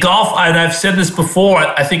golf, and I've said this before,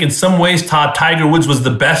 I think in some ways, Todd, Tiger Woods was the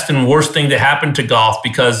best and worst thing to happen to golf,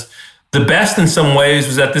 because the best in some ways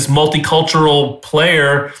was that this multicultural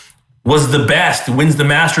player was the best, wins the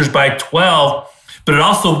Masters by 12, but it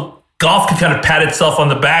also, golf could kind of pat itself on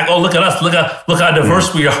the back. Oh, look at us, look how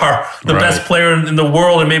diverse we are. The best player in the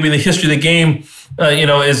world, and maybe in the history of the game,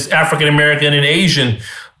 is African-American and Asian.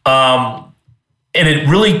 And it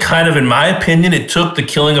really kind of, in my opinion, it took the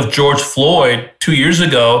killing of George Floyd 2 years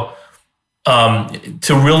ago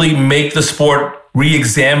to really make the sport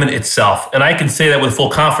re-examine itself. And I can say that with full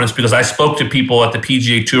confidence because I spoke to people at the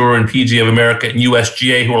PGA Tour and PGA of America and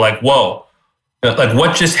USGA who were like, whoa, like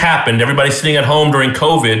what just happened? Everybody's sitting at home during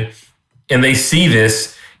COVID and they see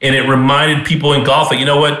this, and it reminded people in golf that, you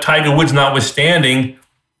know what, Tiger Woods notwithstanding,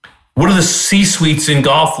 what do the C-suites in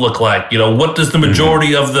golf look like? What does the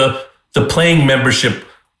majority of the playing membership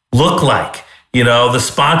look like? The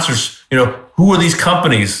sponsors, who are these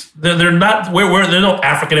companies? They're not, there are no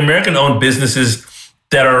African-American owned businesses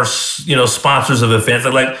that are, sponsors of events.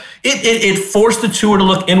 Like it forced the tour to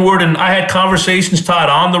look inward. And I had conversations, Todd,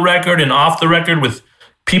 on the record and off the record with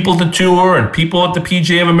people at the tour and people at the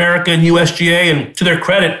PGA of America and USGA. And to their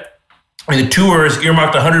credit, the tour has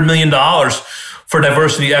earmarked $100 million for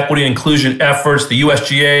diversity, equity, and inclusion efforts. The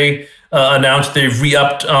USGA announced they've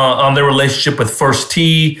re-upped on their relationship with First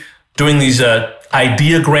Tee, doing these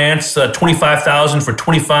idea grants, $25,000 for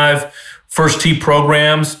 25 First Tee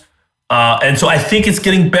programs. And so I think it's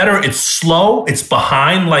getting better. It's slow. It's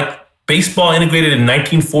behind. Like baseball integrated in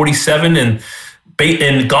 1947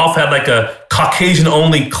 and golf had like a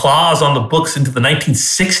Caucasian-only clause on the books into the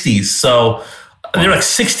 1960s. So they're like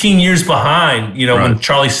 16 years behind, right, when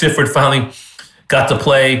Charlie Sifford finally got to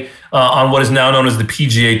play on what is now known as the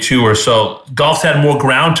PGA Tour. So golf's had more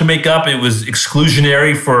ground to make up. It was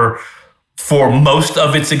exclusionary for most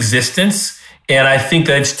of its existence. And I think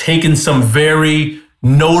that it's taken some very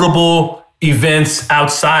notable events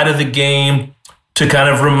outside of the game to kind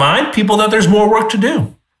of remind people that there's more work to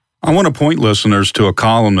do. I want to point listeners to a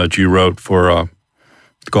column that you wrote for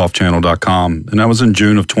golfchannel.com, and that was in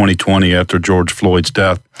June of 2020 after George Floyd's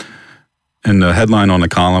death. And the headline on the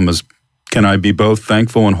column is, "Can I be both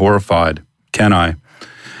thankful and horrified? Can I?"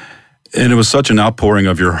 And it was such an outpouring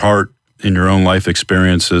of your heart in your own life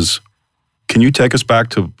experiences. Can you take us back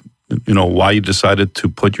to, why you decided to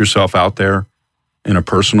put yourself out there in a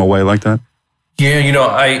personal way like that? Yeah,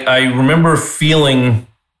 I remember feeling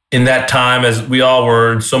in that time, as we all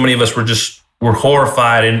were, and so many of us were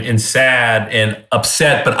horrified and sad and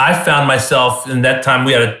upset. But I found myself in that time,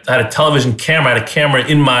 I had a television camera, I had a camera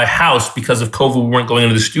in my house because of COVID. We weren't going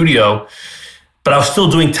into the studio, but I was still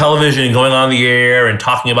doing television and going on the air and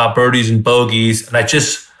talking about birdies and bogeys. And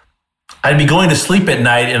I'd be going to sleep at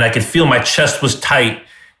night and I could feel my chest was tight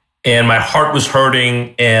and my heart was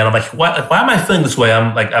hurting. And I'm like, why am I feeling this way?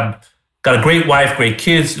 I've got a great wife, great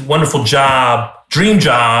kids, wonderful job, dream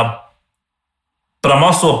job, but I'm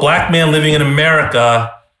also a black man living in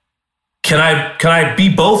America. Can I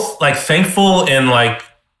be both like thankful and like,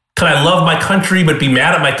 can I love my country but be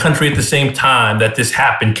mad at my country at the same time that this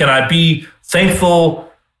happened? Can I be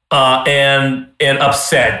thankful and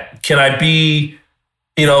upset? Can I be,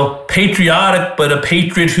 patriotic, but a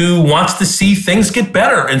patriot who wants to see things get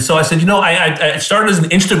better? And so I said, I started as an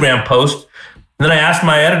Instagram post. And then I asked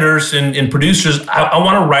my editors and producers, I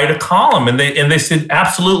want to write a column. And they said,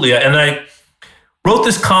 absolutely. And I wrote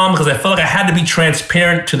this column because I felt like I had to be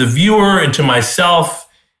transparent to the viewer and to myself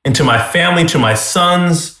and to my family, to my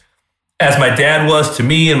sons, as my dad was to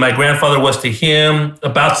me and my grandfather was to him,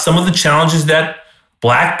 about some of the challenges that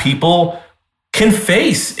black people can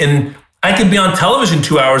face. And I could be on television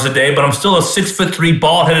 2 hours a day, but I'm still a 6'3"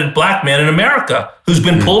 bald-headed black man in America who's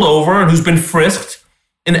been pulled over and who's been frisked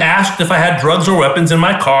and asked if I had drugs or weapons in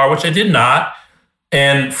my car, which I did not,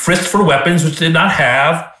 and frisked for weapons, which I did not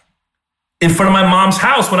have, in front of my mom's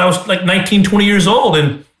house when I was like 19, 20 years old.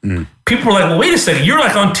 And people were like, well, wait a second, you're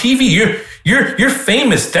like on TV, you're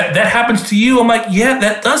famous. That happens to you? I'm like, yeah,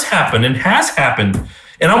 that does happen and has happened.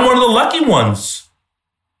 And I'm one of the lucky ones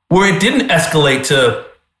where it didn't escalate to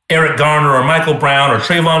Eric Garner or Michael Brown or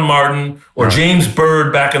Trayvon Martin or James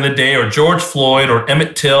Byrd back in the day or George Floyd or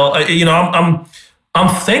Emmett Till. I'm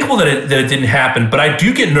thankful that it didn't happen, but I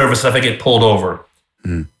do get nervous if I get pulled over.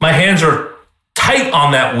 My hands are tight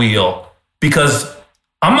on that wheel because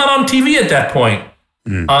I'm not on TV at that point.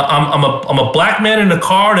 I'm a black man in a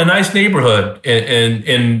car in a nice neighborhood,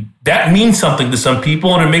 and that means something to some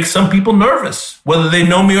people, and it makes some people nervous, whether they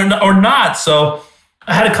know me or not. So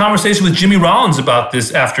I had a conversation with Jimmy Rollins about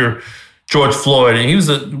this after George Floyd, and he was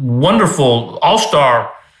a wonderful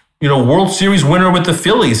all-star, World Series winner with the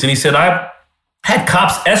Phillies, and he said, I had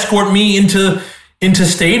cops escort me into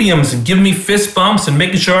stadiums and give me fist bumps and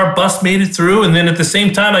making sure our bus made it through. And then at the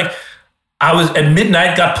same time, like I was at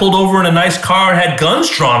midnight, got pulled over in a nice car and had guns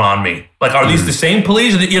drawn on me. Like, are these the same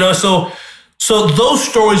police? So those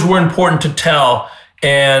stories were important to tell.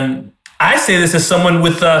 And I say this as someone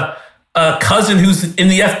with a cousin who's in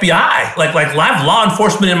the FBI, like live law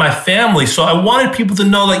enforcement in my family. So I wanted people to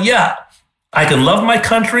know that, yeah, I can love my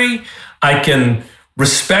country. I can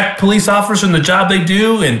respect police officers and the job they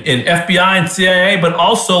do, and FBI and CIA, but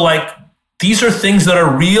also like these are things that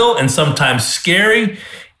are real and sometimes scary.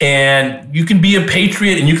 And you can be a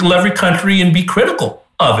patriot and you can love your country and be critical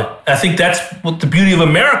of it. I think that's what the beauty of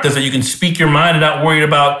America is, that you can speak your mind and not worried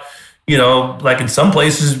about, like in some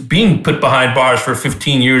places being put behind bars for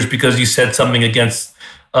 15 years because you said something against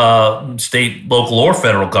state, local, or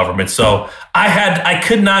federal government. So I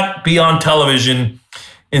could not be on television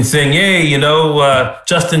and saying, hey,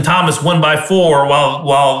 Justin Thomas won by 4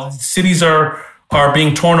 while cities are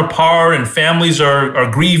being torn apart and families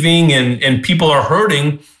are grieving and people are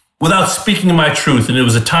hurting, without speaking my truth. And it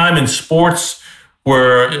was a time in sports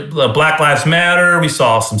where Black Lives Matter, we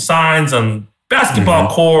saw some signs on basketball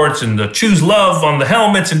courts and the choose love on the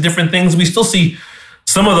helmets and different things. We still see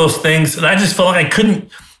some of those things. And I just felt like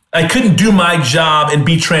I couldn't do my job and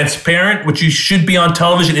be transparent, which you should be on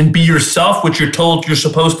television, and be yourself, which you're told you're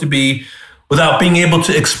supposed to be, without being able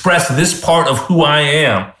to express this part of who I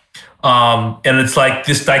am. And it's like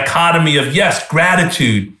this dichotomy of, yes,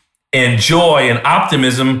 gratitude and joy and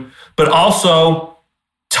optimism, but also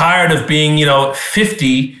tired of being,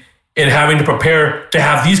 50 and having to prepare to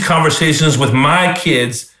have these conversations with my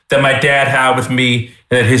kids that my dad had with me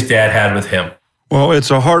and that his dad had with him. Well, it's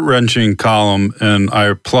a heart-wrenching column, and I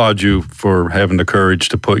applaud you for having the courage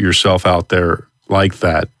to put yourself out there like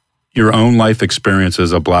that. Your own life experience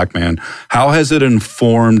as a Black man, how has it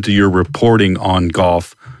informed your reporting on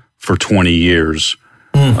golf for 20 years?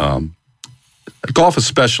 Golf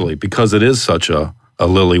especially, because it is such a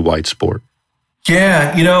lily white sport.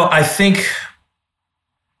 Yeah, I think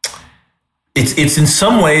it's in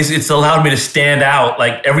some ways it's allowed me to stand out.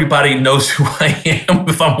 Like everybody knows who I am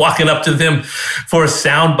if I'm walking up to them for a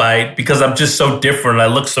soundbite, because I'm just so different. I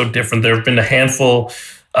look so different. There have been a handful,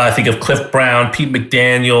 I think, of Cliff Brown, Pete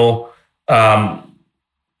McDaniel,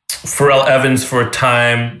 Pharrell Evans for a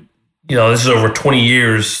time. This is over 20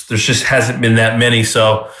 years. There just hasn't been that many.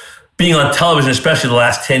 So being on television, especially the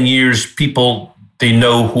last 10 years, people, they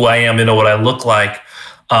know who I am. They know what I look like.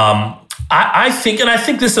 I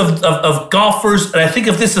think this of golfers, and I think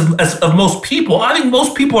of this of most people. I think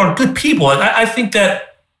most people are good people. I think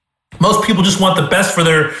that most people just want the best for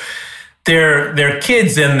their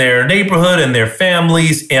kids and their neighborhood and their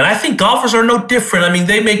families. And I think golfers are no different. I mean,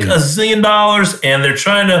 they make $1 zillion and they're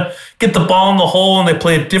trying to get the ball in the hole and they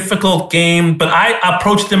play a difficult game. But I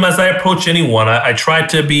approach them as I approach anyone. I try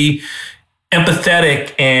to be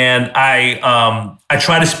empathetic, and I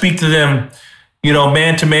try to speak to them,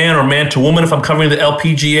 man to man or man to woman if I'm covering the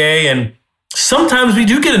LPGA. And sometimes we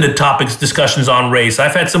do get into discussions on race.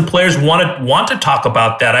 I've had some players want to talk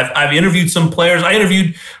about that. I've interviewed some players. I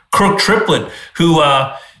interviewed Kirk Triplett, who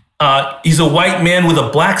he's a white man with a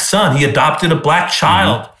Black son. He adopted a Black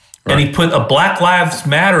child, and he put a Black Lives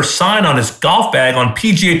Matter sign on his golf bag on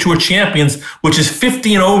PGA Tour Champions, which is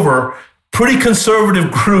 50 and over, pretty conservative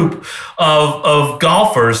group of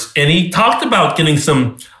golfers. And he talked about getting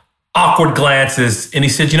some awkward glances, and he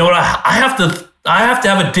said, what, I have to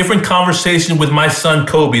have a different conversation with my son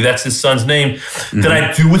Kobe, that's his son's name, than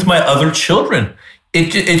I do with my other children.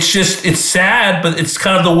 It's sad, but it's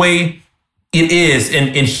kind of the way it is.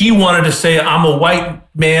 And he wanted to say, I'm a white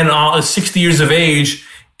man, 60 years of age,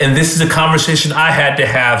 and this is a conversation I had to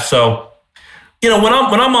have. So, when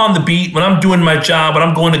I'm on the beat, when I'm doing my job, when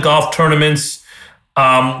I'm going to golf tournaments,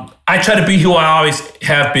 I try to be who I always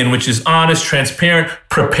have been, which is honest, transparent,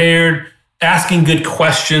 prepared, asking good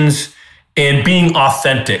questions, and being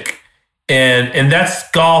authentic. And that's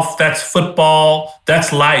golf, that's football,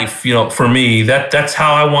 that's life, for me. That's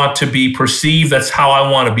how I want to be perceived, that's how I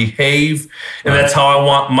want to behave, and that's how I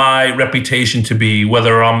want my reputation to be,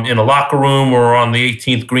 whether I'm in a locker room or on the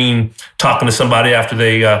 18th green talking to somebody after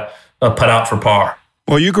they put out for par.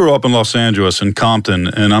 Well, you grew up in Los Angeles, in Compton,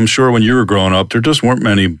 and I'm sure when you were growing up, there just weren't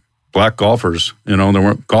many Black golfers.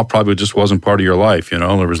 Golf probably just wasn't part of your life.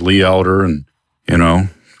 There was Lee Elder and,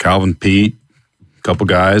 Calvin Peete, a couple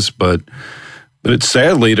guys, but it's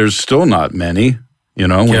sadly there's still not many,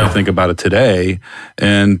 when you think about it today.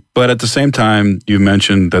 But at the same time, you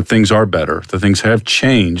mentioned that things are better, that things have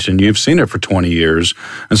changed, and you've seen it for 20 years.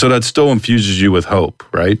 And so that still infuses you with hope,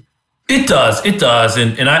 right? It does.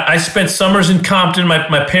 And I spent summers in Compton.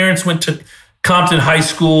 My parents went to Compton High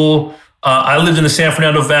School. I lived in the San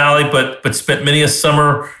Fernando Valley, but spent many a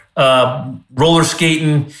summer roller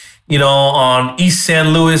skating, on East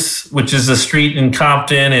San Luis, which is a street in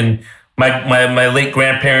Compton. And my late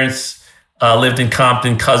grandparents lived in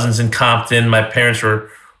Compton, cousins in Compton. My parents were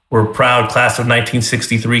proud class of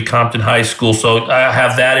 1963 Compton High School. So I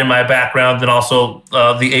have that in my background. Then also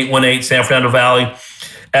the 818 San Fernando Valley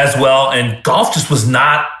as well. And golf just was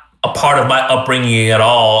not a part of my upbringing at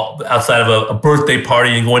all, outside of a birthday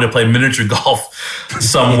party and going to play miniature golf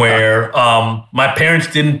somewhere. My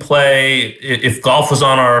parents didn't play. If golf was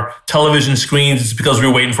on our television screens, it's because we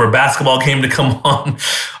were waiting for a basketball game to come on.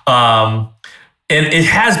 And it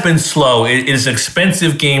has been slow. It is an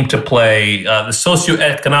expensive game to play. The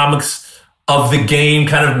socioeconomics of the game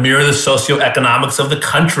kind of mirror the socioeconomics of the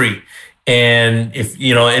country. And if,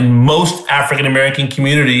 in most African-American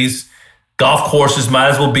communities, golf courses might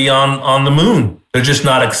as well be on the moon. They're just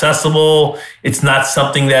not accessible. It's not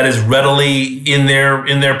something that is readily in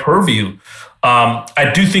their purview.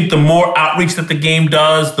 I do think the more outreach that the game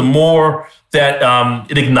does, the more that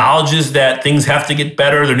it acknowledges that things have to get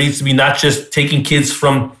better. There needs to be not just taking kids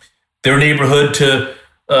from their neighborhood to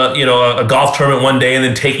a golf tournament one day and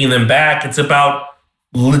then taking them back. It's about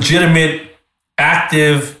legitimate,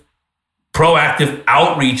 active, proactive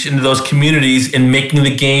outreach into those communities and making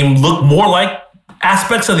the game look more like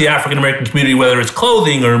aspects of the African-American community, whether it's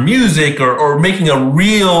clothing or music or making a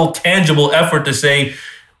real tangible effort to say,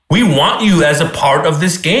 we want you as a part of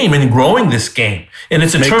this game and growing this game. And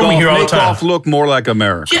it's a term we hear all the time. Make golf look more like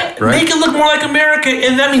America. Yeah, right? Make it look more like America.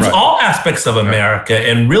 And that means all aspects of America.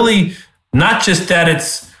 And really not just that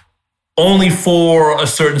it's only for a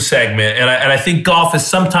certain segment. And I think golf has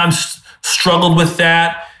sometimes struggled with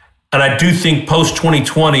that. And I do think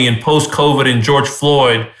post-2020 and post-COVID and George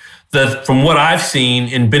Floyd, that from what I've seen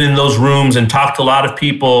and been in those rooms and talked to a lot of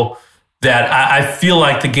people, that I feel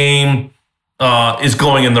like the game is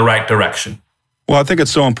going in the right direction. Well, I think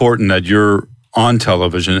it's so important that you're on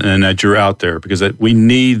television and that you're out there because we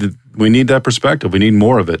need that perspective. We need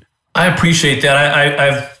more of it. I appreciate that.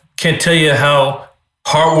 I can't tell you how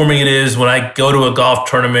heartwarming it is when I go to a golf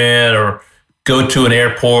tournament or go to an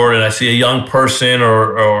airport and I see a young person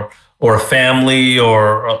or a family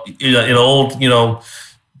or an old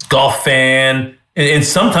golf fan, and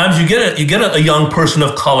sometimes you get a young person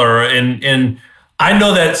of color, and I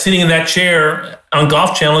know that sitting in that chair on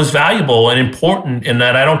Golf Channel is valuable and important, and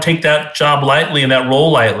that I don't take that job lightly and that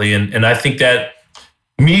role lightly, and I think that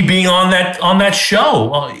me being on that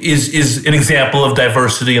show is an example of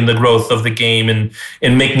diversity and the growth of the game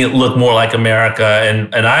and making it look more like America,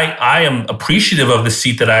 and I am appreciative of the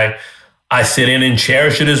seat that I sit in and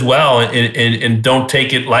cherish it as well, and don't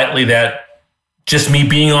take it lightly that just me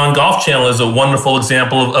being on Golf Channel is a wonderful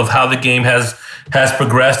example of how the game has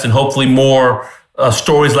progressed, and hopefully more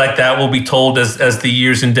stories like that will be told as the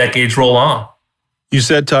years and decades roll on. You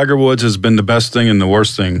said Tiger Woods has been the best thing and the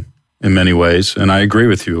worst thing in many ways, and I agree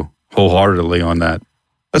with you wholeheartedly on that.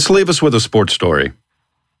 Let's leave us with a sports story.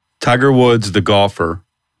 Tiger Woods, the golfer,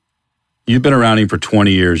 you've been around him for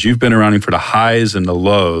 20 years. You've been around him for the highs and the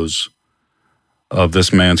lows of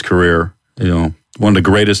this man's career. One of the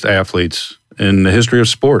greatest athletes in the history of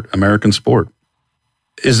sport, American sport.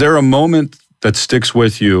 Is there a moment that sticks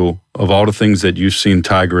with you of all the things that you've seen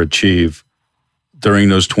Tiger achieve during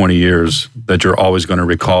those 20 years that you're always going to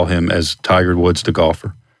recall him as Tiger Woods, the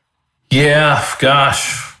golfer? Yeah,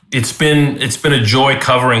 gosh, it's been a joy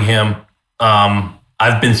covering him.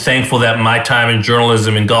 I've been thankful that my time in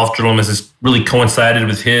journalism and golf journalism has really coincided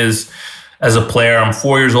with his as a player. I'm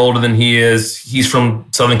 4 years older than he is. He's from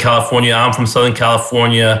Southern California. I'm from Southern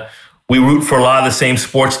California. We root for a lot of the same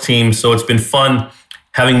sports teams, so it's been fun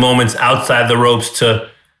having moments outside the ropes to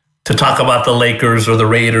talk about the Lakers or the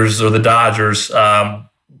Raiders or the Dodgers,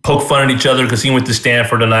 poke fun at each other because he went to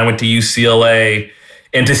Stanford and I went to UCLA,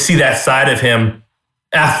 and to see that side of him.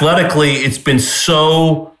 Athletically, it's been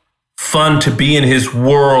so fun to be in his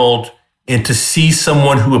world and to see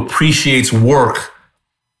someone who appreciates work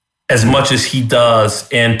as much as he does,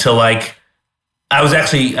 and to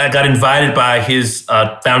I got invited by his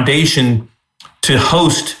foundation to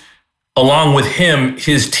host, along with him,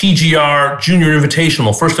 his TGR Junior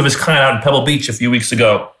Invitational, first of his kind out in Pebble Beach a few weeks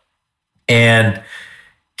ago. And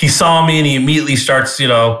he saw me and he immediately starts,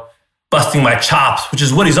 busting my chops, which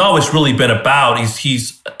is what he's always really been about.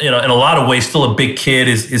 He's in a lot of ways still a big kid.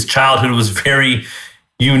 His childhood was very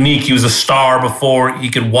unique. He was a star before he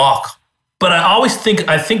could walk. But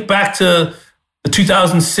I think back to the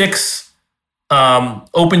 2006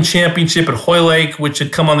 Open Championship at Hoylake, which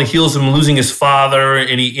had come on the heels of him losing his father,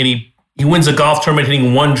 and he wins a golf tournament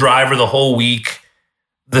hitting one driver the whole week.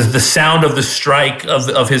 The sound of the strike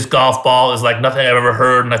of his golf ball is like nothing I've ever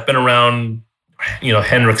heard, and I've been around,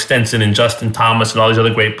 Henrik Stenson and Justin Thomas and all these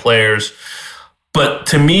other great players. But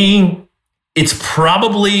to me, it's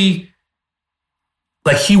probably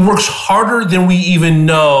like he works harder than we even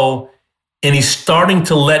know. And he's starting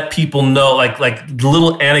to let people know, like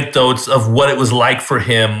little anecdotes of what it was like for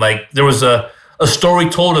him. Like there was a story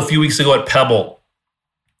told a few weeks ago at Pebble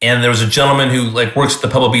And there was a gentleman who like works at the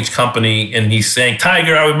Pebble Beach company, and he's saying,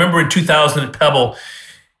 Tiger, I remember in 2000 at Pebble,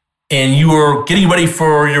 and you were getting ready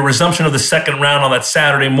for your resumption of the second round on that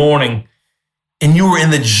Saturday morning, and you were in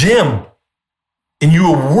the gym, and you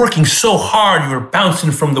were working so hard. You were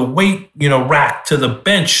bouncing from the weight, rack to the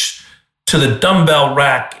bench to the dumbbell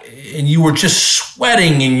rack, and you were just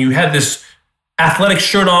sweating, and you had this athletic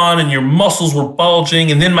shirt on, and your muscles were bulging.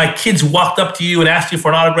 And then my kids walked up to you and asked you for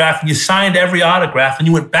an autograph, and you signed every autograph, and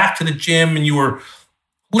you went back to the gym, and you were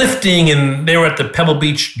lifting, and they were at the Pebble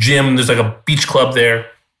Beach gym. There's like a beach club there.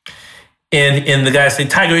 And the guy said,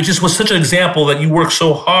 Tiger, it just was such an example that you worked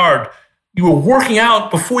so hard. You were working out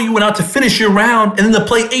before you went out to finish your round and then to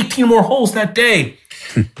play 18 more holes that day.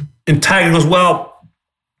 And Tiger goes, well,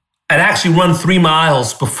 I'd actually run 3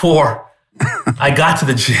 miles before I got to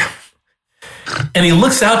the gym. And he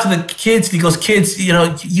looks out to the kids and he goes, kids,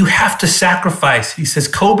 you have to sacrifice. He says,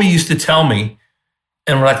 Kobe used to tell me,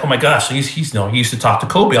 and we're like, oh my gosh, he used to talk to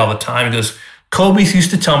Kobe all the time. He goes, Kobe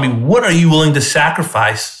used to tell me, what are you willing to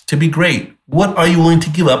sacrifice to be great? What are you willing to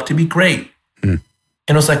give up to be great? And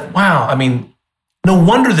I was like, wow, no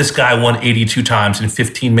wonder this guy won 82 times in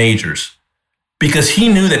 15 majors, because he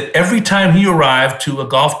knew that every time he arrived to a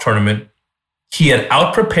golf tournament, he had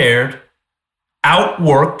out-prepared,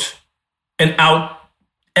 outworked, and out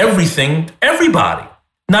everybody.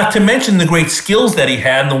 Not to mention the great skills that he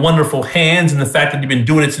had and the wonderful hands and the fact that he'd been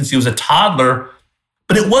doing it since he was a toddler.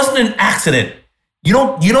 But it wasn't an accident. You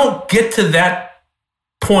don't get to that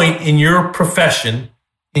point in your profession,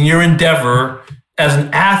 in your endeavor as an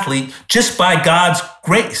athlete, just by God's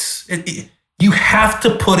grace. You have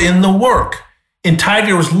to put in the work. And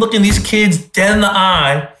Tiger was looking these kids dead in the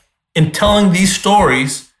eye and telling these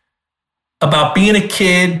stories about being a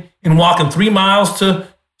kid and walking 3 miles to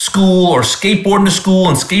school or skateboarding to school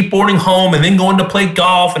and skateboarding home and then going to play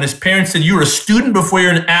golf. And his parents said, you're a student before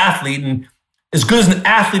you're an athlete. And as good as an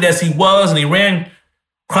athlete as he was, and he ran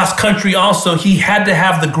cross country also, he had to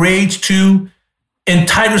have the grades too. And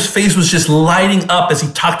Tiger's face was just lighting up as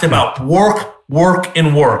he talked about work,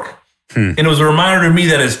 and work. And it was a reminder to me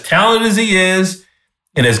that as talented as he is,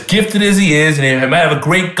 and as gifted as he is, and he might have a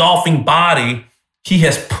great golfing body, he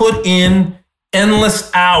has put in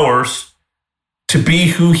endless hours to be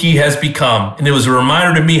who he has become. And it was a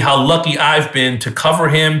reminder to me how lucky I've been to cover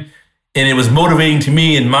him. And it was motivating to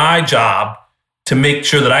me in my job to make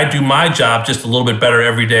sure that I do my job just a little bit better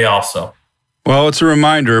every day also. Well, it's a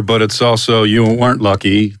reminder, but it's also, you weren't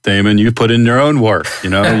lucky, Damon. You put in your own work.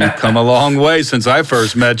 You've come a long way since I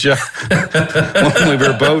first met you. When we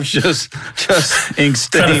were both just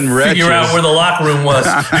ink-stained wretches. Figure out where the locker room was.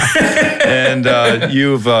 And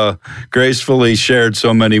you've gracefully shared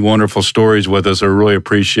so many wonderful stories with us. I really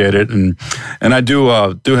appreciate it. And I do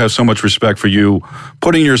have so much respect for you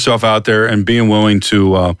putting yourself out there and being willing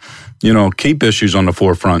to, keep issues on the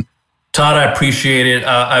forefront. Todd, I appreciate it.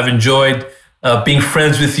 I've enjoyed being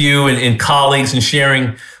friends with you and colleagues and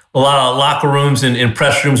sharing a lot of locker rooms and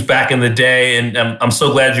press rooms back in the day. And I'm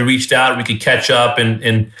so glad you reached out. We could catch up.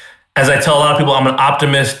 And as I tell a lot of people, I'm an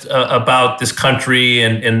optimist about this country.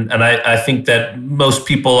 And I think that most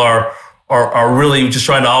people are really just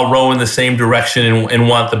trying to all row in the same direction and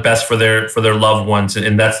want the best for their loved ones.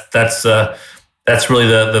 And that's really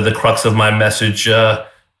the crux of my message,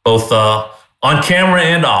 both on camera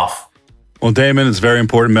and off. Well, Damon, it's a very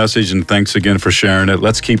important message, and thanks again for sharing it.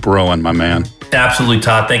 Let's keep rowing, my man. Absolutely,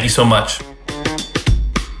 Todd. Thank you so much.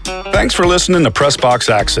 Thanks for listening to Pressbox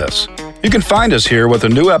Access. You can find us here with a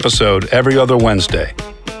new episode every other Wednesday.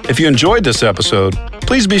 If you enjoyed this episode,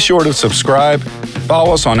 please be sure to subscribe,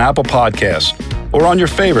 follow us on Apple Podcasts, or on your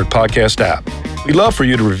favorite podcast app. We'd love for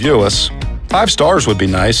you to review us. 5 stars would be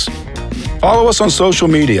nice. Follow us on social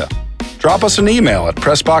media. Drop us an email at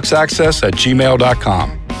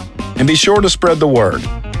pressboxaccess@gmail.com. And be sure to spread the word.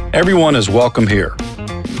 Everyone is welcome here.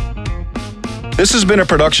 This has been a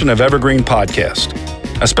production of Evergreen Podcast.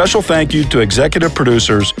 A special thank you to executive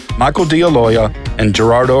producers Michael D'Aloia and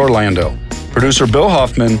Gerardo Orlando, producer Bill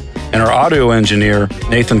Huffman, and our audio engineer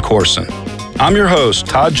Nathan Corson. I'm your host,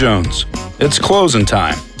 Todd Jones. It's closing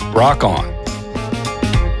time. Rock on.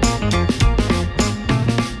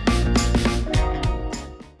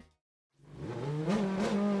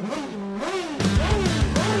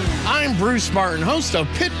 Bruce Martin, host of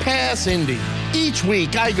Pit Pass Indy. Each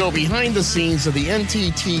week, I go behind the scenes of the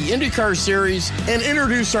NTT IndyCar Series and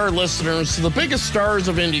introduce our listeners to the biggest stars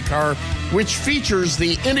of IndyCar, which features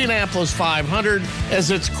the Indianapolis 500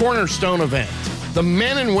 as its cornerstone event. The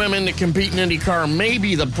men and women that compete in IndyCar may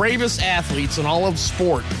be the bravest athletes in all of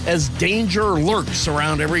sport, as danger lurks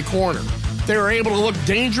around every corner. they were able to look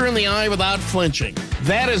danger in the eye without flinching.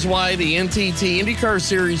 That is why the NTT IndyCar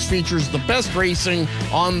Series features the best racing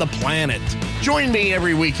on the planet. Join me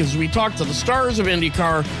every week as we talk to the stars of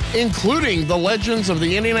IndyCar, including the legends of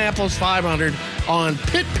the Indianapolis 500 on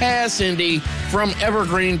Pit Pass Indy from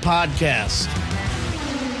Evergreen Podcast.